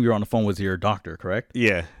entire time you were on the phone with your doctor, correct?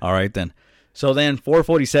 Yeah. All right then. So then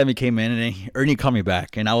 4:47 came in, and then Ernie called me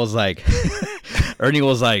back, and I was like, Ernie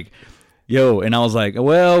was like, yo, and I was like,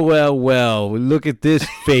 well, look at this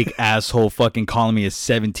fake asshole fucking calling me at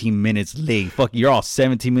 17 minutes late. Fuck, you're all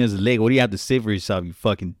 17 minutes late. What do you have to say for yourself, you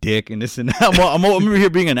fucking dick? And this and that. I'm over here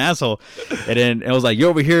being an asshole. And then it was like, you're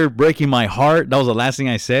over here breaking my heart. That was the last thing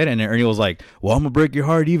I said. And then Ernie was like, well, I'm going to break your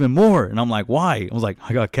heart even more. And I'm like, why? I was like,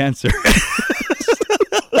 I got cancer.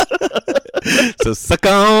 So suck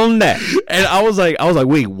on that. And I was like,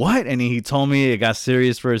 wait, what? And he told me it got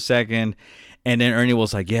serious for a second. And then Ernie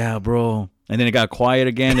was like, yeah, bro. And then it got quiet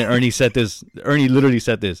again. And Ernie said this. Ernie literally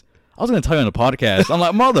said this. I was going to tell you on the podcast. I'm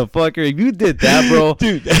like, motherfucker, if you did that, bro.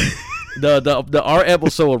 Dude. Our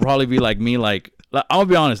episode would probably be like me, like I'll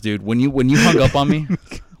be honest, dude. When you hung up on me.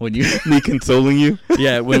 When you me consoling you?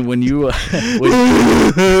 Yeah, when you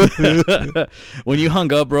when you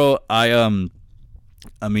hung up, bro, like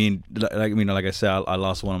I said, I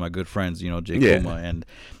lost one of my good friends, you know, Jake Kuma,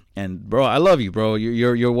 and bro, I love you, bro.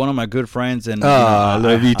 You're one of my good friends, and I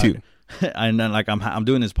love you too. And then like I'm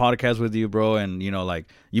doing this podcast with you, bro, and you know, like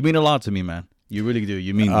you mean a lot to me, man. You really do.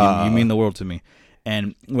 You mean the world to me.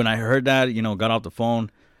 And when I heard that, you know, got off the phone,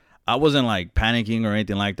 I wasn't like panicking or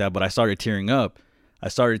anything like that, but I started tearing up.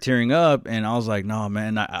 And I was like, no,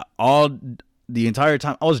 man. The entire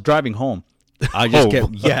time I was driving home. I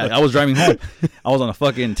was driving home. I was on a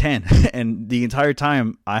fucking 10, and the entire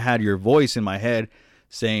time I had your voice in my head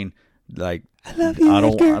saying, like, I love you. I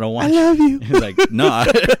don't Edgar. want I love you. He's like, no. I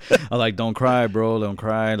was like, don't cry, bro. Don't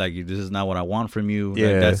cry. Like, this is not what I want from you.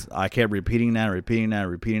 Yeah. Like, I kept repeating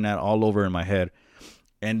that all over in my head.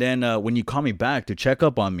 And then when you call me back to check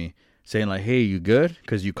up on me, saying like, hey, you good?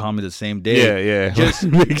 Because you called me the same day. Yeah. Just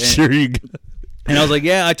make sure you. And I was like,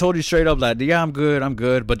 yeah, I told you straight up that, yeah, I'm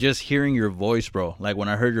good. But just hearing your voice, bro, like when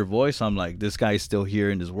I heard your voice, I'm like, this guy's still here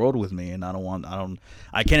in this world with me. And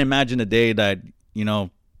I can't imagine the day that,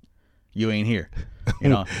 you ain't here,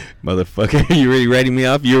 Motherfucker, you already writing me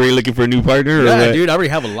off? You already looking for a new partner? Yeah, or what? dude, I already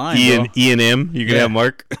have a line, E and M. You're gonna have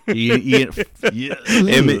Mark. yeah.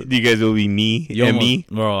 You guys will be me. Me.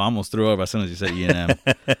 Bro, I almost threw up as soon as you said E and M.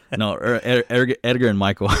 No, Edgar and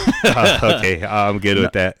Michael. Okay, I'm good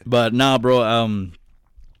with that. But nah, bro. I'm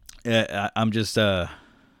just I'm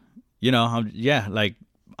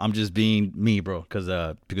just being me, bro, because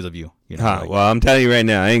of you. Well, I'm telling you right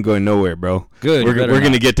now, I ain't going nowhere, bro. Good. We're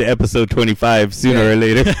gonna get to episode 25 sooner or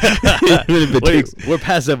later. We're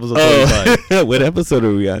past episode 25. What episode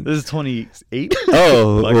are we on? This is 28.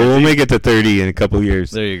 Oh, well, we'll make it to 30 in a couple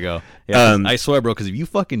years. There you go. Yeah, I swear, bro, because if you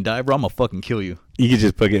fucking die, bro, I'm gonna fucking kill you. You could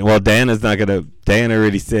just fucking. Well, Diana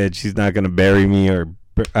already said she's not gonna bury me or.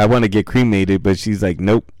 I want to get cremated, but she's like,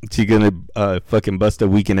 nope. She's gonna fucking bust a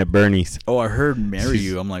weekend at Bernie's. Oh, I heard marry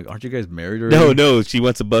you. I'm like, aren't you guys married already? No. She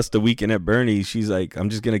wants to bust a weekend at Bernie's. She's like, I'm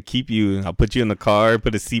just gonna keep you. And I'll put you in the car,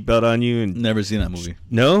 put a seatbelt on you, and never seen that movie.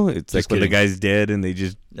 No, it's Just like when the kidding. guy's dead and they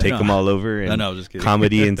just take him all over. And no, just kidding.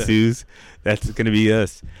 Comedy ensues. That's gonna be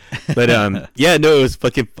us. But yeah, no, it was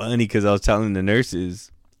fucking funny because I was telling the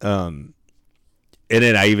nurses, and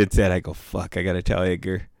then I even said, I go, fuck, I gotta tell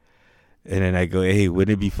Edgar. And then I go, hey,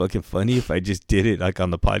 wouldn't it be fucking funny if I just did it like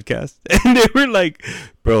on the podcast? And they were like,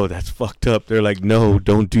 bro, that's fucked up. They're like, no,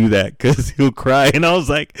 don't do that because he'll cry. And I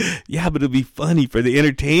was like, yeah, but it'll be funny for the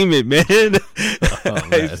entertainment, man.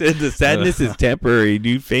 I said the sadness is temporary,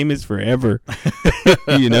 dude. Fame is forever.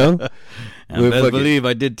 You know? I best believe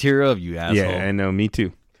I did tear up, you asshole. Yeah, I know. Me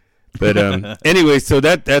too. But anyway, so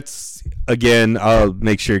that's, again, I'll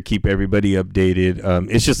make sure to keep everybody updated.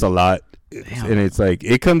 It's just a lot. Damn. And it's like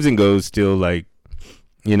it comes and goes still, like,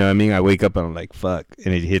 you know what I mean? I wake up and I'm like, fuck,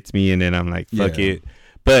 and it hits me, and then I'm like, fuck it.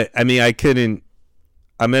 But I mean,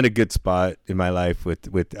 I'm in a good spot in my life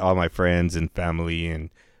with all my friends and family, and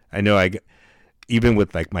I know even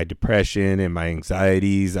with like my depression and my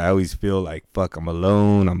anxieties, I always feel like, fuck, I'm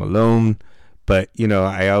alone. But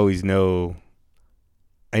I always know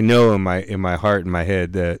in my heart and my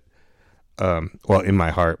head that in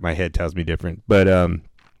my heart, my head tells me different, but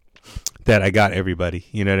that I got everybody,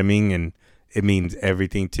 you know what I mean? And it means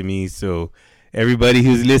everything to me. So everybody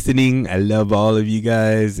who's listening, I love all of you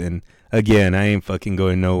guys. And again, I ain't fucking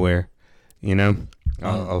going nowhere,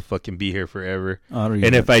 I'll fucking be here forever.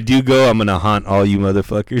 And if I do go, I'm going to haunt all you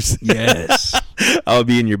motherfuckers. Yes. I'll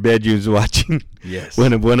be in your bedrooms watching. Yes.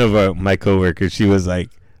 One of my coworkers, she was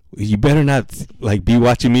like, you better not like be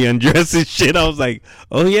watching me undress and shit. I was like,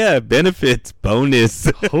 oh yeah, benefits,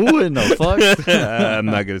 bonus. Who in the fuck? I'm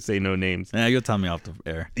not gonna say no names. Yeah, you'll tell me off the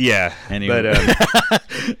air. Yeah, anyway.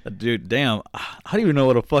 But dude, damn, I don't even know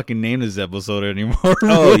what to fucking name this episode anymore.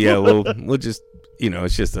 Oh yeah, well we'll just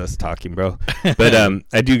it's just us talking, bro. But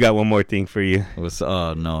I do got one more thing for you.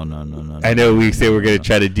 No. I know we say we're gonna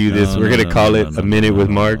try to do this. We're gonna call it a minute with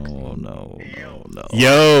Mark. No.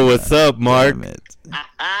 Yo, what's up, Mark?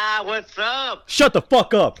 What's up? Shut the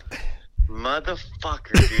fuck up.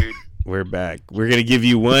 Motherfucker, dude. We're back. We're going to give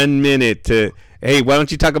you 1 minute to... Hey, why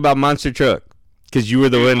don't you talk about Monster Truck? Because you were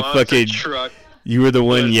the one fucking... Truck. You were the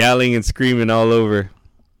one yelling and screaming all over.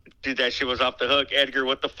 Dude, that shit was off the hook. Edgar,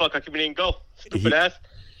 what the fuck? How come you didn't go? Stupid ass.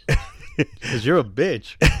 Because you're a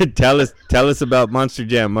bitch. Tell us about Monster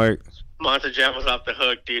Jam, Mark. Monster Jam was off the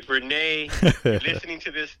hook, dude. Renee, you're listening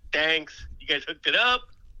to this, thanks. You guys hooked it up.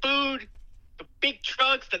 Food. The big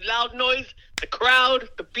trucks, the loud noise, the crowd,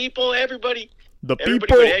 the people, everybody. Everybody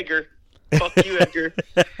but Edgar. Fuck you, Edgar.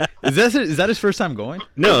 Is that his first time going?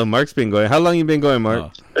 No, Mark's been going. How long you been going,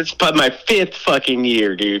 Mark? It's probably my 5th fucking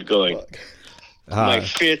year, dude, going. My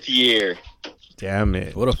 5th year. Damn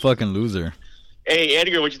it. What a fucking loser. Hey,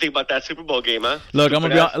 Edgar, what'd you think about that Super Bowl game, huh? Look, I'm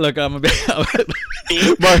gonna be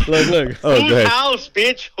Mark, look. Oh, whose house,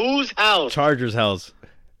 bitch? Whose house? Chargers' house.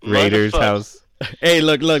 Raiders' house. Hey,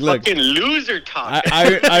 look. Fucking loser talk.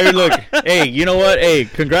 I look. Hey, you know what? Hey,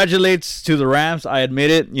 congratulations to the Rams. I admit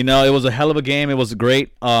it. It was a hell of a game. It was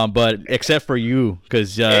great. But except for you,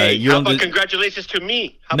 because you. How about congratulations to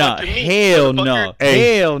me? How no, about to me? hell no,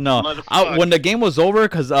 hell no. When the game was over,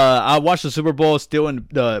 because I watched the Super Bowl still in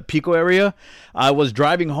the Pico area, I was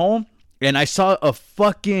driving home. and I saw a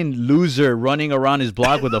fucking loser running around his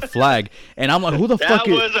block with a flag, and I'm like, who the fuck That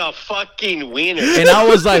is? was a fucking winner. And I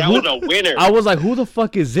was like, that who, was a winner. I was like, who the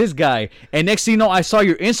fuck is this guy? And next thing you know, I saw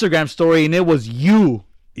your Instagram story, and it was you.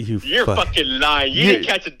 You're fucking lying. You didn't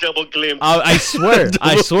catch a double glimpse. I swear,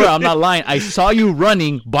 I swear, I'm not lying. I saw you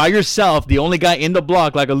running by yourself, the only guy in the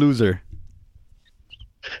block, like a loser.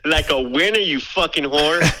 Like a winner, you fucking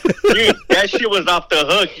whore. Dude, that shit was off the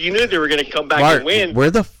hook. You knew they were going to come back Mark, and win. where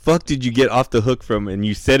the fuck did you get off the hook from? And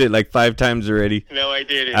you said it like 5 times already. No, I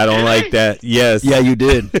didn't. I don't Did like that. Yes. Yeah, you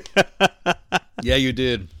did. Yeah, you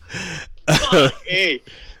did. Fuck, hey.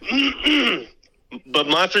 But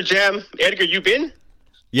Monster Jam, Edgar, you been?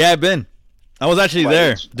 Yeah, I've been. I was actually Why there.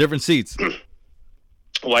 didn't you- Different seats.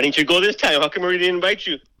 Why didn't you go this time? How come we didn't invite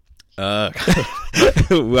you? Well,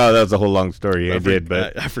 that was a whole long story. I did,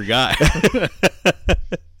 but I forgot.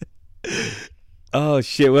 oh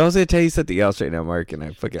shit! Well, I was gonna tell you something else right now, Mark, and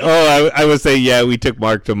I fucking. Oh, I would say yeah. We took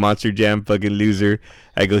Mark to Monster Jam, fucking loser.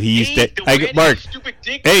 I go. He used Hey, to. the I go, wedding, Mark. stupid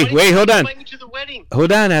dick. Hey, Why didn't wait, you hold on. invite me to the wedding?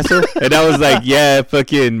 Hold on, asshole. And I was like, yeah,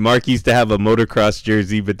 fucking Mark used to have a motocross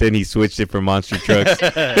jersey, but then he switched it for monster trucks.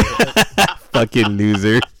 Fucking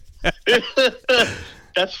loser.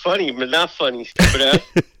 That's funny, but not funny, stupid ass.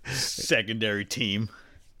 Secondary team.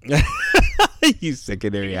 You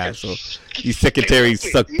secondary asshole. You secretary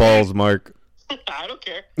suck balls, Mark. I don't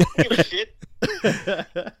care. I don't give a shit.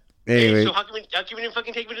 Hey, Anyway, so how come you didn't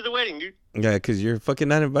fucking take me to the wedding, dude? yeah, because you're fucking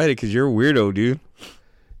not invited because you're a weirdo, dude.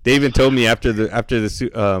 They even told me after the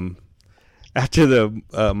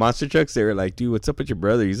monster trucks, they were like, dude, what's up with your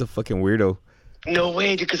brother? He's a fucking weirdo. No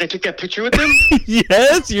way, dude, because I took that picture with him?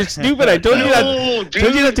 Yes, you're stupid. I told you No, that.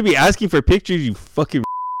 Told you not dude. to be asking for pictures, you fucking.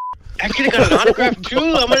 I could have got an autograph, too.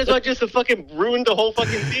 I might as well just fucking ruin the whole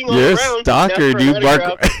fucking thing all You're a around. stalker, Ask for dude. an Mark,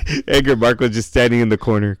 autograph. Edgar Mark was just standing in the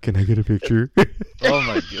corner. Can I get a picture? Oh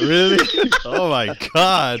my, really? Oh my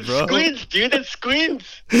god, bro. Squints, dude, that's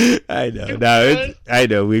squints. I know. No, I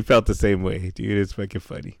know. We felt the same way, dude. It's fucking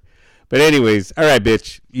funny. But anyways, all right,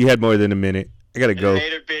 bitch. You had more than a minute. I gotta go.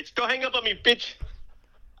 Later, bitch. Don't hang up on me, bitch.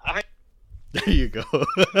 There you go.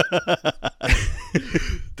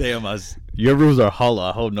 Damn, your rooms are hollow.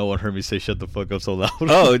 I hope no one heard me say shut the fuck up so loud.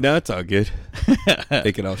 Oh no, it's all good.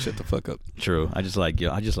 They can all shut the fuck up. True. I just like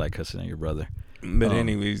cussing at your brother. But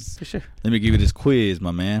anyways, for sure. Let me give you this quiz,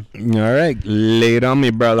 my man. All right, lay it on me,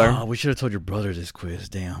 brother. Oh, we should have told your brother this quiz.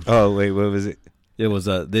 Damn. Oh wait, what was it? It was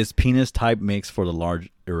this penis type makes for the large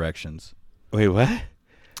erections. Wait, what?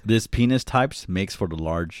 This penis types makes for the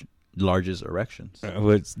largest erections.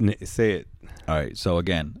 Say it. All right. So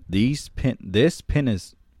again, this penis.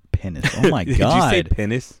 Oh my Did god. you say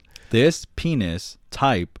penis? This penis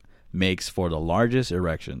type makes for the largest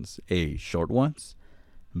erections. A, short ones.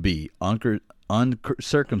 B,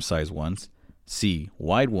 uncircumcised ones. C,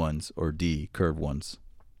 wide ones. Or D, curved ones.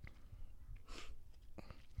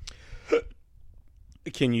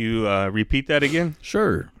 Can you repeat that again?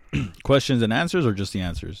 Sure. Questions and answers or just the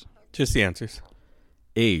answers? Just the answers.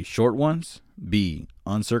 A, short ones. B,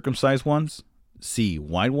 uncircumcised ones. C,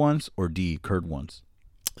 wide ones. Or D, curved ones.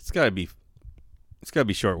 It's gotta be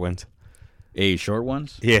short ones. A, short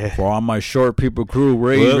ones? Yeah. For all my short people crew,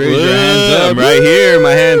 raise What- your what? hands up. I'm right here.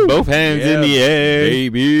 My hands, both hands in Yeah, the air.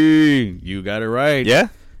 baby. You got it right. Yeah.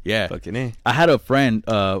 Yeah. Fucking A. I had a friend,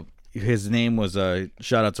 his name was,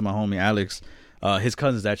 shout out to my homie Alex. His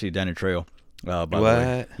cousin's actually Danny Trejo. By the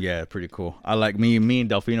way. What? Yeah, pretty cool. I like me and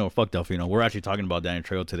Delfino. Fuck Delfino. We're actually talking about Danny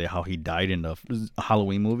Trejo today, how he died in the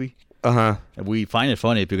Halloween movie. Uh-huh. And we find it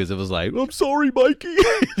funny because it was like, I'm sorry, Mikey.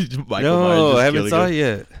 Michael Myers No, just I haven't killing saw him. it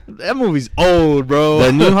yet. That movie's old, bro.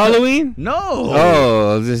 The new Halloween? No.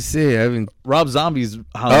 Oh, I was just saying, I haven't. Rob Zombie's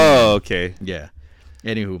Halloween. Oh, okay. Yeah.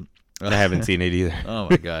 Anywho. I haven't seen it either. Oh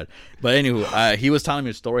my god! But anywho, he was telling me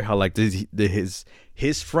a story how like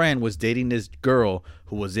his friend was dating this girl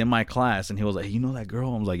who was in my class, and he was like, "You know that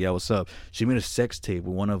girl?" I was like, "Yeah, what's up?" She made a sex tape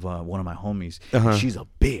with one of my homies. Uh-huh. She's a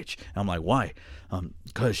bitch. And I'm like, "Why?"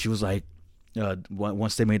 Because she was like,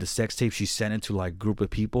 once they made the sex tape, she sent it to like group of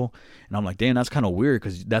people, and I'm like, "Damn, that's kind of weird,"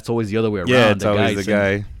 because that's always the other way around. Yeah, it's always the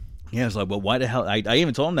guy. Yeah, it's like, but why the hell? I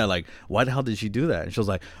even told him that, like, why the hell did she do that? And she was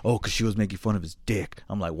like, oh, because she was making fun of his dick.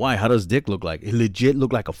 I'm like, why? How does dick look like? It legit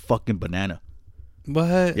looked like a fucking banana.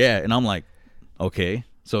 What? Yeah, and I'm like, okay,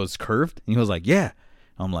 so it's curved? And he was like, yeah.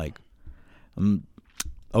 I'm like,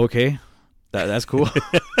 okay, that's cool.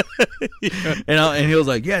 and he was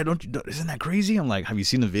like, yeah, isn't that crazy? I'm like, have you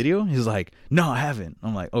seen the video? He's like, no, I haven't.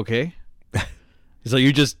 I'm like, okay. So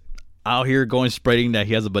you're just out here spreading that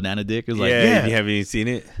he has a banana dick? It's like, yeah. You haven't even seen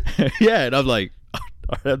it? Yeah, and I'm like,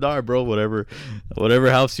 All right, bro. Whatever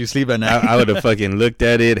helps you sleep at night. I would have fucking looked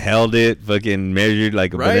at it, held it, fucking measured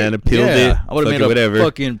like a Right? banana, peeled it. I would have made a whatever.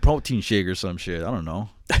 fucking protein shake or some shit. I don't know.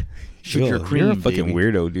 Shoot your cream, You're a fucking baby.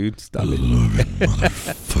 weirdo, dude. Stop it.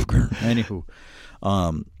 Motherfucker. Anywho,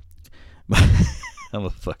 I'm a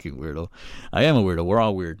fucking weirdo. I am a weirdo. We're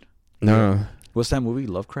all weird. No, What's that movie?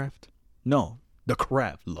 Lovecraft? No, The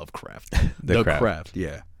Craft. Lovecraft. The Craft. Craft.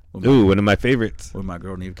 Yeah. Ooh, one of my favorites. With my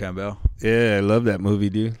girl Neve Campbell. Yeah, I love that movie,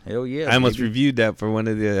 dude. Hell yeah. I almost baby. reviewed that for one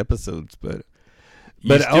of the episodes, but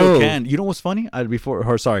You still can. You know what's funny?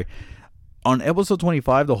 On episode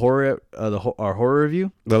 25, the horror, our horror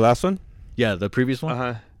review. the last one. Yeah, the previous one.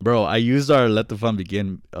 Uh-huh. Bro, I used our Let the Fun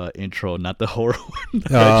Begin intro, not the horror one. I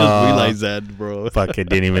just Aw. realized that, bro. Fuck, I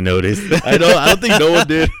didn't even notice. I don't think no one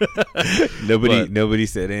did. Nobody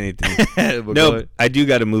said anything. But go No, ahead. I do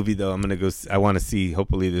got a movie though. I'm gonna go. I want to see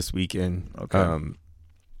hopefully this weekend. Okay.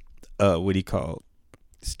 What do you call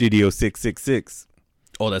it? Studio 666?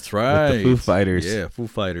 Oh, that's right. With the Foo Fighters. Yeah, Foo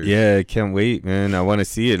Fighters. Yeah, I can't wait, man. I want to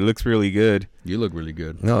see it. It looks really good. You look really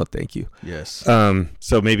good. No, thank you. Yes.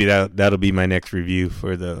 So maybe that'll be my next review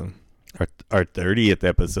for our 30th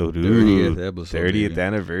episode. Ooh, 30th episode, 30th baby.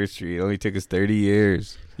 anniversary. It only took us 30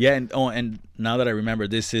 years. Yeah, and now that I remember,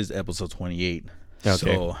 this is episode 28. Okay.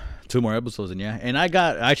 So 2 more episodes, and I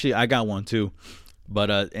got one too. But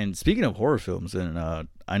and speaking of horror films, and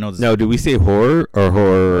I know this. No, do we say horror or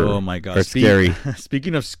horror? Oh my god! Or scary?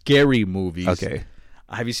 Speaking of scary movies, Okay.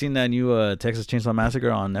 have you seen that new Texas Chainsaw Massacre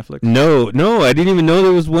on Netflix? No, I didn't even know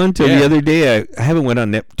there was one till Yeah. the other day. I haven't went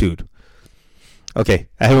on dude. Okay,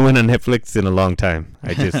 I haven't went on Netflix in a long time.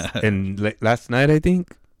 I just and last night I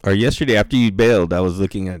think or yesterday after you bailed, I was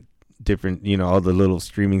looking at different, all the little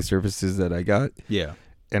streaming services that I got, Yeah.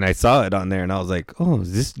 and I saw it on there, and I was like, oh,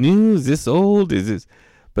 is this new? Is this old? Is this?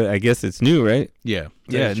 But I guess it's new, right? Yeah.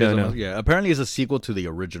 Yeah, Texas no, Chainsaw no. Massacre. Yeah. Apparently, it's a sequel to the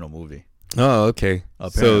original movie. Oh, okay.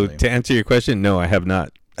 Apparently. So to answer your question, no, I have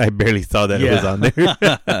not. I barely saw that it was on there,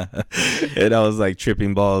 and I was like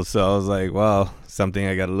tripping balls. So I was like, wow, something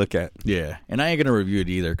I got to look at. Yeah, and I ain't gonna review it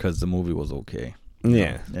either because the movie was okay.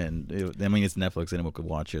 Yeah. And it's Netflix, anyone could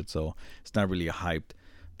watch it, so it's not really hyped.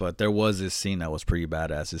 But there was this scene that was pretty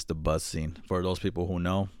badass. It's the bus scene. For those people who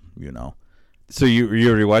know, you know. So you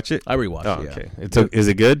rewatch it? I rewatched Oh, it. Yeah. okay. Is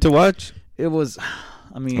it good to watch? It was.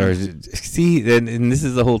 I mean, Or is it, see, and this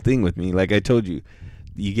is the whole thing with me. Like I told you,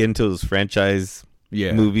 you get into those franchise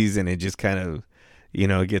yeah. movies, and it just kind of,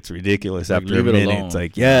 it gets ridiculous Like, after a leave it minute. alone. It's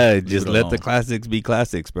like, yeah, Leave just it let the alone. classics be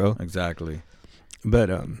classics, bro. Exactly. But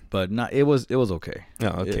But not. It was okay. oh,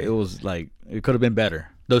 okay, It was like it could have been better.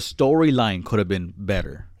 The storyline could have been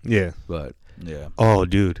better. yeah. But yeah. Oh,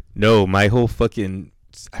 dude, no, my whole fucking,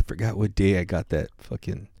 I forgot what day I got that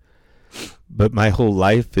fucking, but my whole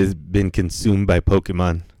life has been consumed by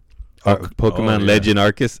Pokemon. Pokemon yeah. Legend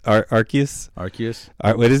Arceus. Arceus.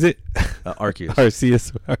 What is it? Arceus.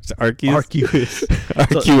 Arceus. Arceus.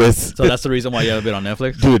 Arceus. So that's the reason why you haven't been on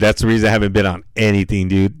Netflix. Dude, that's the reason I haven't been on anything,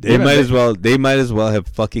 dude. They haven't might been- They might as well have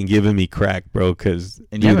fucking given me crack, bro. Because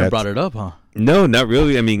And you haven't brought it up, huh? No, not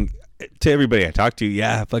really. I mean, to everybody I talk to,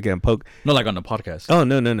 yeah, fucking No, like on the podcast. Oh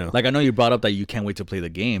no. Like I know you brought up that you can't wait to play the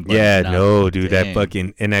game. But Yeah, not- no, dude, Dang. that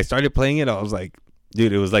fucking, and I started playing it. I was like,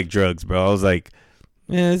 dude, it was like drugs, bro. I was like,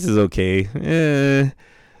 yeah, this is okay.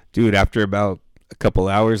 Dude, after about a couple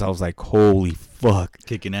hours, I was like, holy fuck,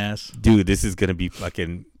 kicking ass. dude, this is gonna be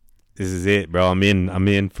fucking, this is it, bro. I'm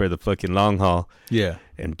in for the fucking long haul. Yeah.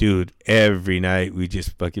 And dude, every night we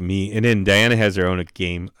just fucking meet. And then Diana has her own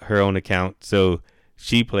account, so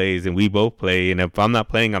she plays and we both play. And if I'm not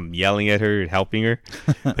playing, I'm yelling at her and helping her.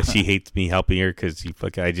 But she hates me helping her because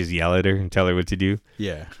I just yell at her and tell her what to do.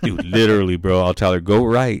 Yeah. Dude, literally, bro, I'll tell her go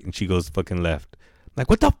right, and she goes fucking left. I'm like,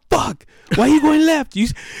 what the fuck? Why are you going left?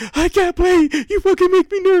 I can't play. You fucking make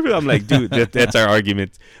me nervous. I'm like, dude, that's our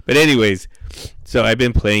argument. But anyways, so I've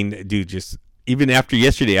been playing, dude. Just even after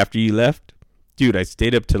yesterday, after you left, dude, I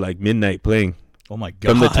stayed up to like midnight playing. Oh my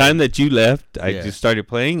god. From the time that you left, I Yeah. just started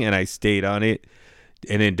playing, and I stayed on it.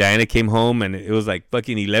 And then Diana came home, and it was like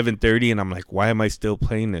fucking 11:30, and I'm like, why am I still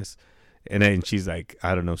playing this? And then she's like,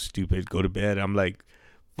 I don't know, stupid, go to bed. I'm like,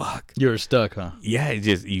 fuck. You're stuck, huh? Yeah, it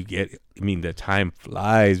just, the time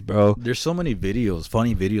flies, bro. There's so many videos,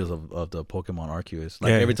 funny videos of the Pokemon Arceus. Like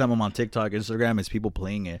Yeah. every time I'm on TikTok, Instagram, it's people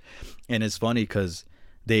playing it, and it's funny because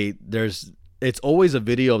it's always a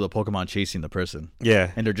video of the Pokemon chasing the person,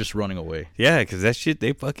 Yeah. and they're just running away. Yeah, because that shit,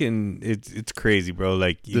 they fucking, it's crazy, bro.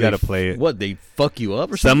 Like, you Do got to they play it. What, they fuck you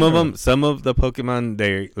up or Some something? of the Pokemon,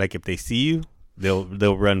 they're, like, if they see you, they'll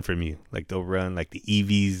run from you. Like, they'll run, like, the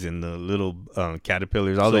Eevees and the little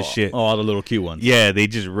caterpillars, all this shit. Oh, all the little cute ones. Yeah, they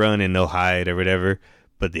just run and they'll hide or whatever.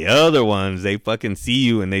 But the other ones, they fucking see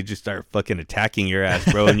you and they just start fucking attacking your ass,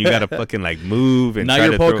 bro. And you gotta fucking like move and Not try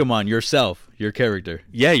your to Pokemon, yourself, your character.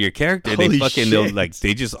 Yeah, your character. Holy They fucking they'll, shit. like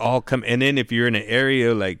they just all come. And then if you're in an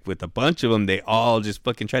area like with a bunch of them, they all just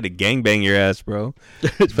fucking try to gangbang your ass, bro.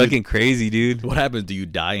 It's fucking crazy, dude. What happens? Do you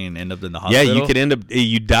die and end up in the Yeah, hospital? you could end up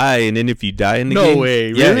you die, and then if you die in the No game,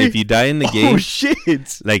 way, yeah, really? if you die in the Oh game,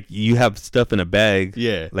 shit! like you have stuff in a bag,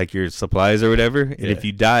 Yeah. like your supplies or whatever, and Yeah. if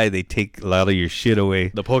you die, they take a lot of your shit away.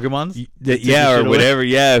 The Pokemons? Take Yeah, your or shit away? whatever.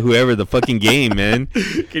 Yeah, whoever the fucking game, man.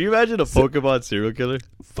 Can you imagine a Pokemon serial killer?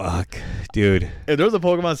 Fuck, dude. If there was a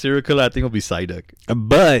Pokemon serial killer, I think it would be Psyduck.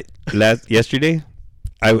 But yesterday,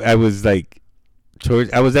 I was like,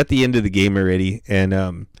 I was at the end of the game already, and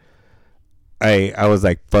I was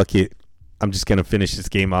like, fuck it, I'm just gonna finish this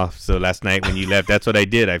game off. So last night when you left, that's what I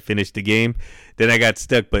did. I finished the game. Then I got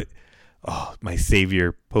stuck, but my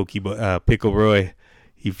savior, Pickle Roy.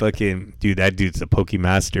 He fucking, dude, that dude's a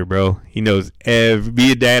Pokemaster, bro. He knows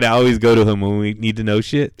me and Dad, I always go to him when we need to know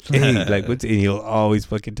shit. Hey, like, and he'll always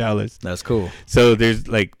fucking tell us. That's cool. So there's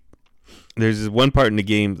this one part in the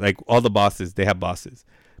game, like all the bosses, they have bosses.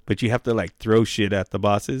 But you have to like throw shit at the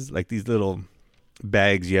bosses, like these little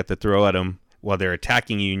bags you have to throw at them while they're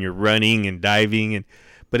attacking you and you're running and diving.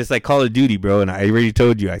 But it's like Call of Duty, bro. And I already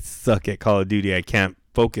told you, I suck at Call of Duty. I can't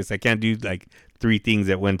focus. I can't do like 3 things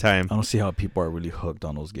at one time. I don't see how people are really hooked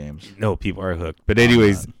on those games. No, people are hooked. But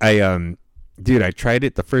anyways, dude, I tried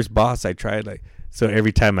it. The first boss I tried, like, so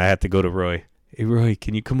every time I had to go to Roy. Hey, Roy,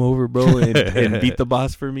 can you come over, bro, and beat the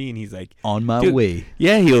boss for me? And he's like, On my dude, way.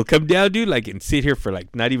 yeah, he'll come down, dude, like, and sit here for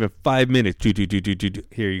like not even 5 minutes.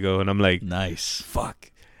 Here you go. And I'm like, Nice. fuck.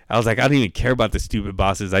 I was like, I don't even care about the stupid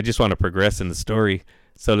bosses. I just want to progress in the story.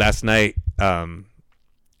 So last night,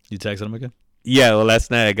 You texted him again? yeah, well, last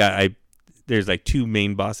night there's like 2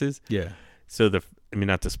 main bosses. Yeah. So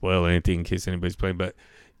not to spoil anything in case anybody's playing, but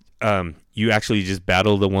you actually just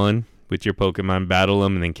battle the one with your Pokemon, battle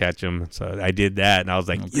them, and then catch them. So I did that, and I was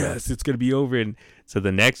like, yes, it's gonna be over. And so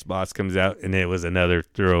the next boss comes out, and it was another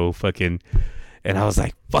throw, fucking, and I was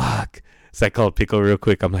like, fuck. So I called Pickle real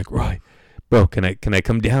quick. I'm like, Roy, bro, can I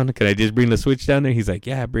come down? Can I just bring the Switch down there? He's like,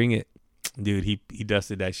 yeah, bring it, dude. He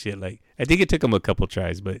dusted that shit. Like, I think it took him a couple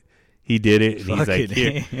tries, but he did it, and he's like,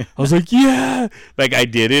 here. I was like, yeah, like I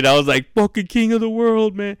did it. I was like, fucking king of the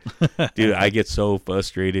world, man. Dude, I get so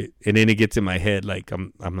frustrated, and then it gets in my head, like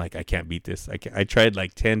I'm like, I can't beat this. I tried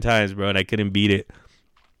like 10 times, bro, and I couldn't beat it.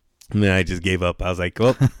 And then I just gave up. I was like,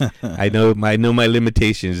 well, I know my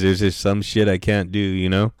limitations. There's just some shit I can't do, you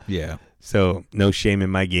know. Yeah. So no shame in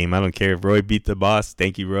my game. I don't care if Roy beat the boss.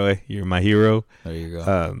 Thank you, Roy. You're my hero. There you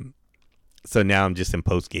go. So now I'm just in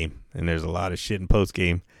post game, and there's a lot of shit in post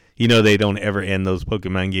game. You know, they don't ever end those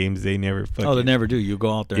Pokemon games. They never fucking... They never do. You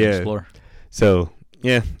go out there and explore. So,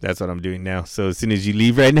 yeah, that's what I'm doing now. So as soon as you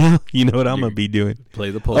leave right now, you know what I'm going to be doing.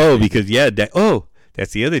 Play the post. Oh, because,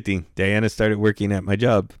 that's the other thing. Diana started working at my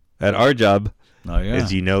job, at our job. Oh, yeah.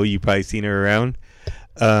 As you know, you've probably seen her around.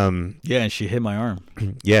 Yeah, and she hit my arm.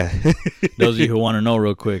 Yeah. Those of you who want to know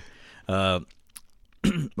real quick,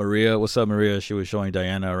 Maria, what's up, Maria? She was showing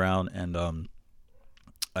Diana around, and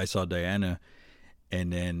I saw Diana,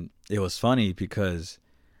 and then it was funny because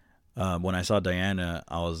when I saw Diana,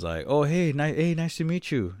 I was like, "Oh, hey, nice to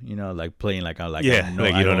meet you." You know, like playing like I like Yeah,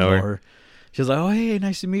 like you don't know her. She was like, "Oh, hey,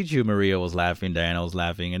 nice to meet you." Maria was laughing, Diana was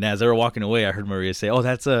laughing, and as they were walking away, I heard Maria say, "Oh,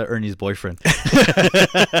 that's Ernie's boyfriend."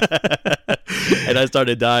 And I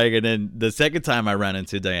started dying. And then the second time I ran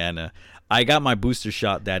into Diana, I got my booster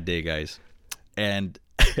shot that day, guys. And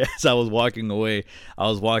as I was walking away, I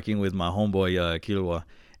was walking with my homeboy Kilua,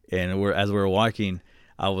 and as we were walking,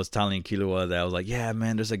 I was telling Kilua that I was like, yeah,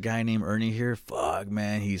 man, there's a guy named Ernie here. Fuck,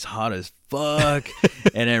 man, he's hot as fuck.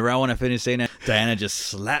 And then right when I finished saying that, Diana just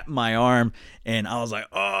slapped my arm, and I was like,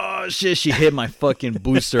 oh, shit. She hit my fucking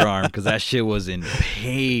booster arm because that shit was in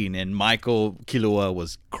pain. And Michael Kilua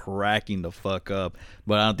was cracking the fuck up.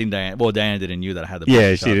 But I don't think Diana didn't knew that I had the booster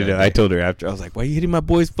Yeah, shot she didn't that know. day. I told her after. I was like, why are you hitting my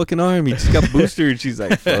boy's fucking arm? He just got booster. And she's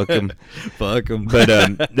like, fuck him. Fuck him.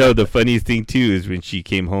 But no, the funniest thing, too, is when she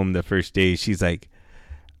came home the first day, she's like,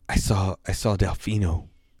 I saw Delfino.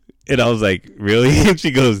 And I was like, really? And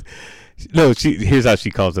she goes, no, here's how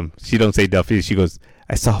she calls him. She don't say Delfino. She goes,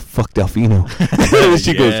 I saw fuck Delfino.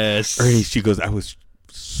 She Yes. goes, Ernie, she goes, I was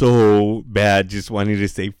so bad just wanting to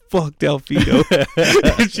say fuck Delfino.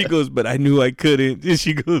 And she goes, but I knew I couldn't. And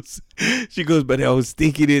she goes, but I was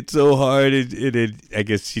thinking it so hard. And I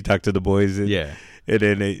guess she talked to the boys. And, Yeah. And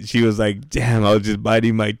then she was like, damn, I was just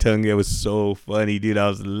biting my tongue. It was so funny, dude. I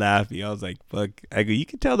was laughing. I was like, fuck. I go, you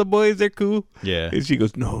can tell the boys they're cool. Yeah. And she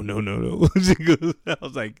goes, no. She goes, I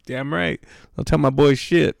was like, damn right. I'll tell my boys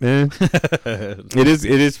shit, man. It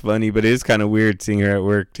is funny, but it is kind of weird seeing her at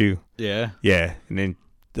work too. Yeah. Yeah. And then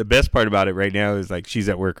the best part about it right now is like she's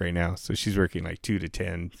at work right now. So she's working like 2 to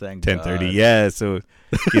 10, Thank 10:30. God. Yeah. So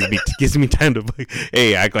it gives me time to,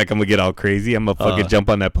 hey, act like I'm going to get all crazy. I'm going to fucking jump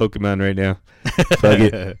on that Pokemon right now. Fuck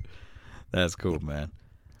it. That's cool, man.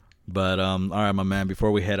 But all right, my man,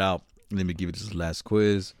 before we head out, let me give you this last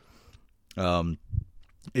quiz. A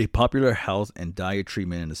popular health and diet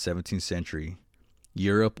treatment in the 17th century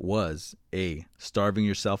Europe was A, starving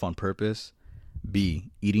yourself on purpose,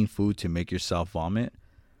 B, eating food to make yourself vomit,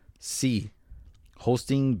 C,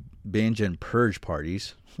 hosting binge and purge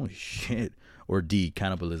parties, holy shit, or D,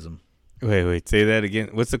 cannibalism. Wait, say that again.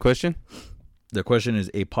 What's the question? The question is,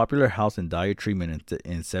 a popular health and diet treatment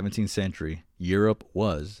in 17th century Europe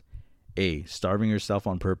was A, starving yourself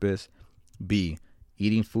on purpose, B,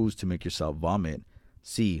 eating foods to make yourself vomit,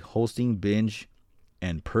 C, hosting binge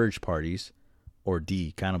and purge parties, or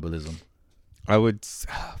D, cannibalism. I would,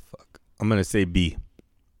 fuck. I'm going to say B.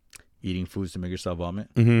 Eating foods to make yourself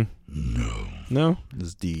vomit? Mm-hmm. No?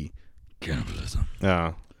 It's D, cannibalism.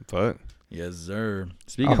 Oh, fuck. Yes, sir.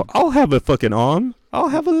 Speaking of I'll have a fucking arm. I'll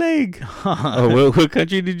have a leg. Oh, what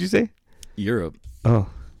country did you say? Europe. Oh.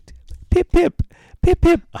 Pip, pip. Pip,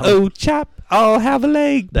 pip. Oh, chop. I'll have a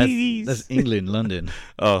leg, please. That's England, London.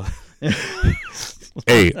 Oh.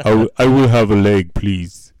 Hey, I will have a leg,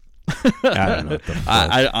 please. I don't know what the fuck.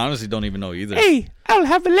 I honestly don't even know either. Hey, I'll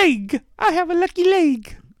have a leg. I have a lucky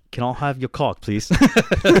leg. Can I have your cock, please?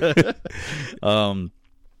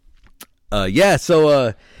 Yeah,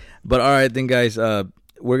 so but all right then, guys,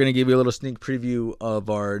 we're gonna give you a little sneak preview of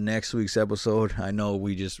our next week's episode. I know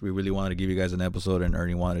we really wanted to give you guys an episode, and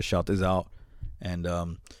Ernie wanted to shout this out. And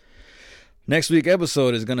next week's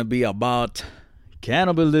episode is gonna be about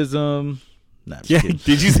cannibalism. Nah, I'm just Yeah, kidding.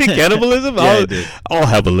 did you say cannibalism? Yeah, I did. I'll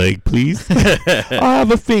have a leg, please. I'll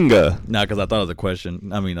have a finger. Nah, because I thought it was a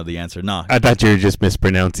question. I mean, the answer. Nah. I thought you were just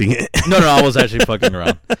mispronouncing it. No, I was actually fucking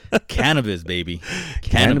around. Cannabis, baby.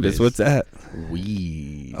 Cannabis, what's that?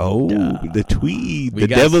 Weed. Oh, the tweed, We the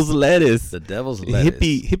got devil's lettuce. The devil's lettuce.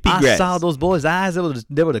 Hippie I grass. saw those boys' eyes.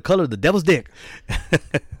 They were the color of the devil's dick.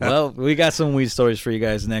 Well, we got some weed stories for you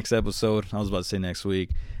guys next episode. I was about to say next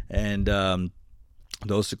week. And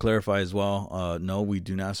those to clarify as well, no, we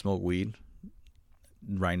do not smoke weed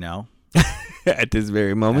right now. At this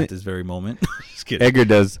very moment. At this very moment. Just kidding. Edgar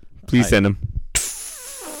does. Please send him.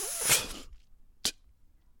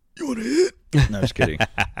 You want to hit? No, just kidding.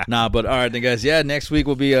 Nah, but all right then, guys. Yeah, next week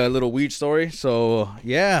will be a little weed story. So,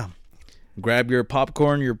 yeah. Grab your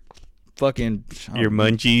popcorn, your fucking... Your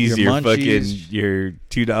munchies, your fucking... Your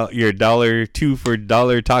 $2 2 for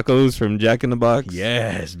 $1 tacos from Jack in the Box.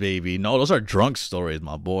 Yes, baby. No, those are drunk stories,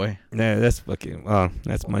 my boy. Nah, that's fucking... Oh,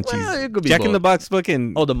 that's munchies. Well, it could be Jack in both. the Box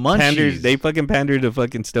fucking... Oh, the munchies. Panders, they fucking pander to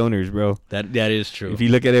fucking stoners, bro. That is true. If you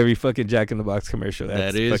look at every fucking Jack in the Box commercial,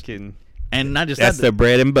 that's That is- fucking... And not just That's that, the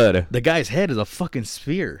bread and butter. the guy's head is a fucking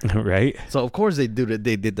sphere. Right? So of course they did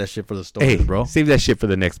that shit for the stories, Hey, bro. save that shit for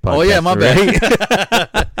the next podcast. Oh yeah, my right?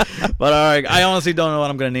 bad. But all right, I honestly don't know what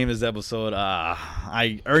I'm gonna name this episode.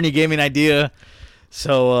 Ernie gave me an idea,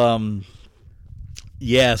 so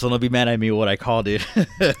yeah, so don't be mad at me what I called it.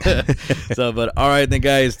 So, but all right then,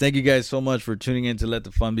 guys, thank you guys so much for tuning in to Let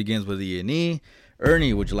the Fun Begins with E&E.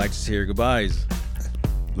 Ernie, would you like to say your goodbyes?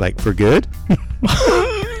 Like for good?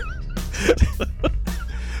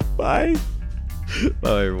 Bye.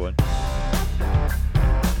 Bye, everyone.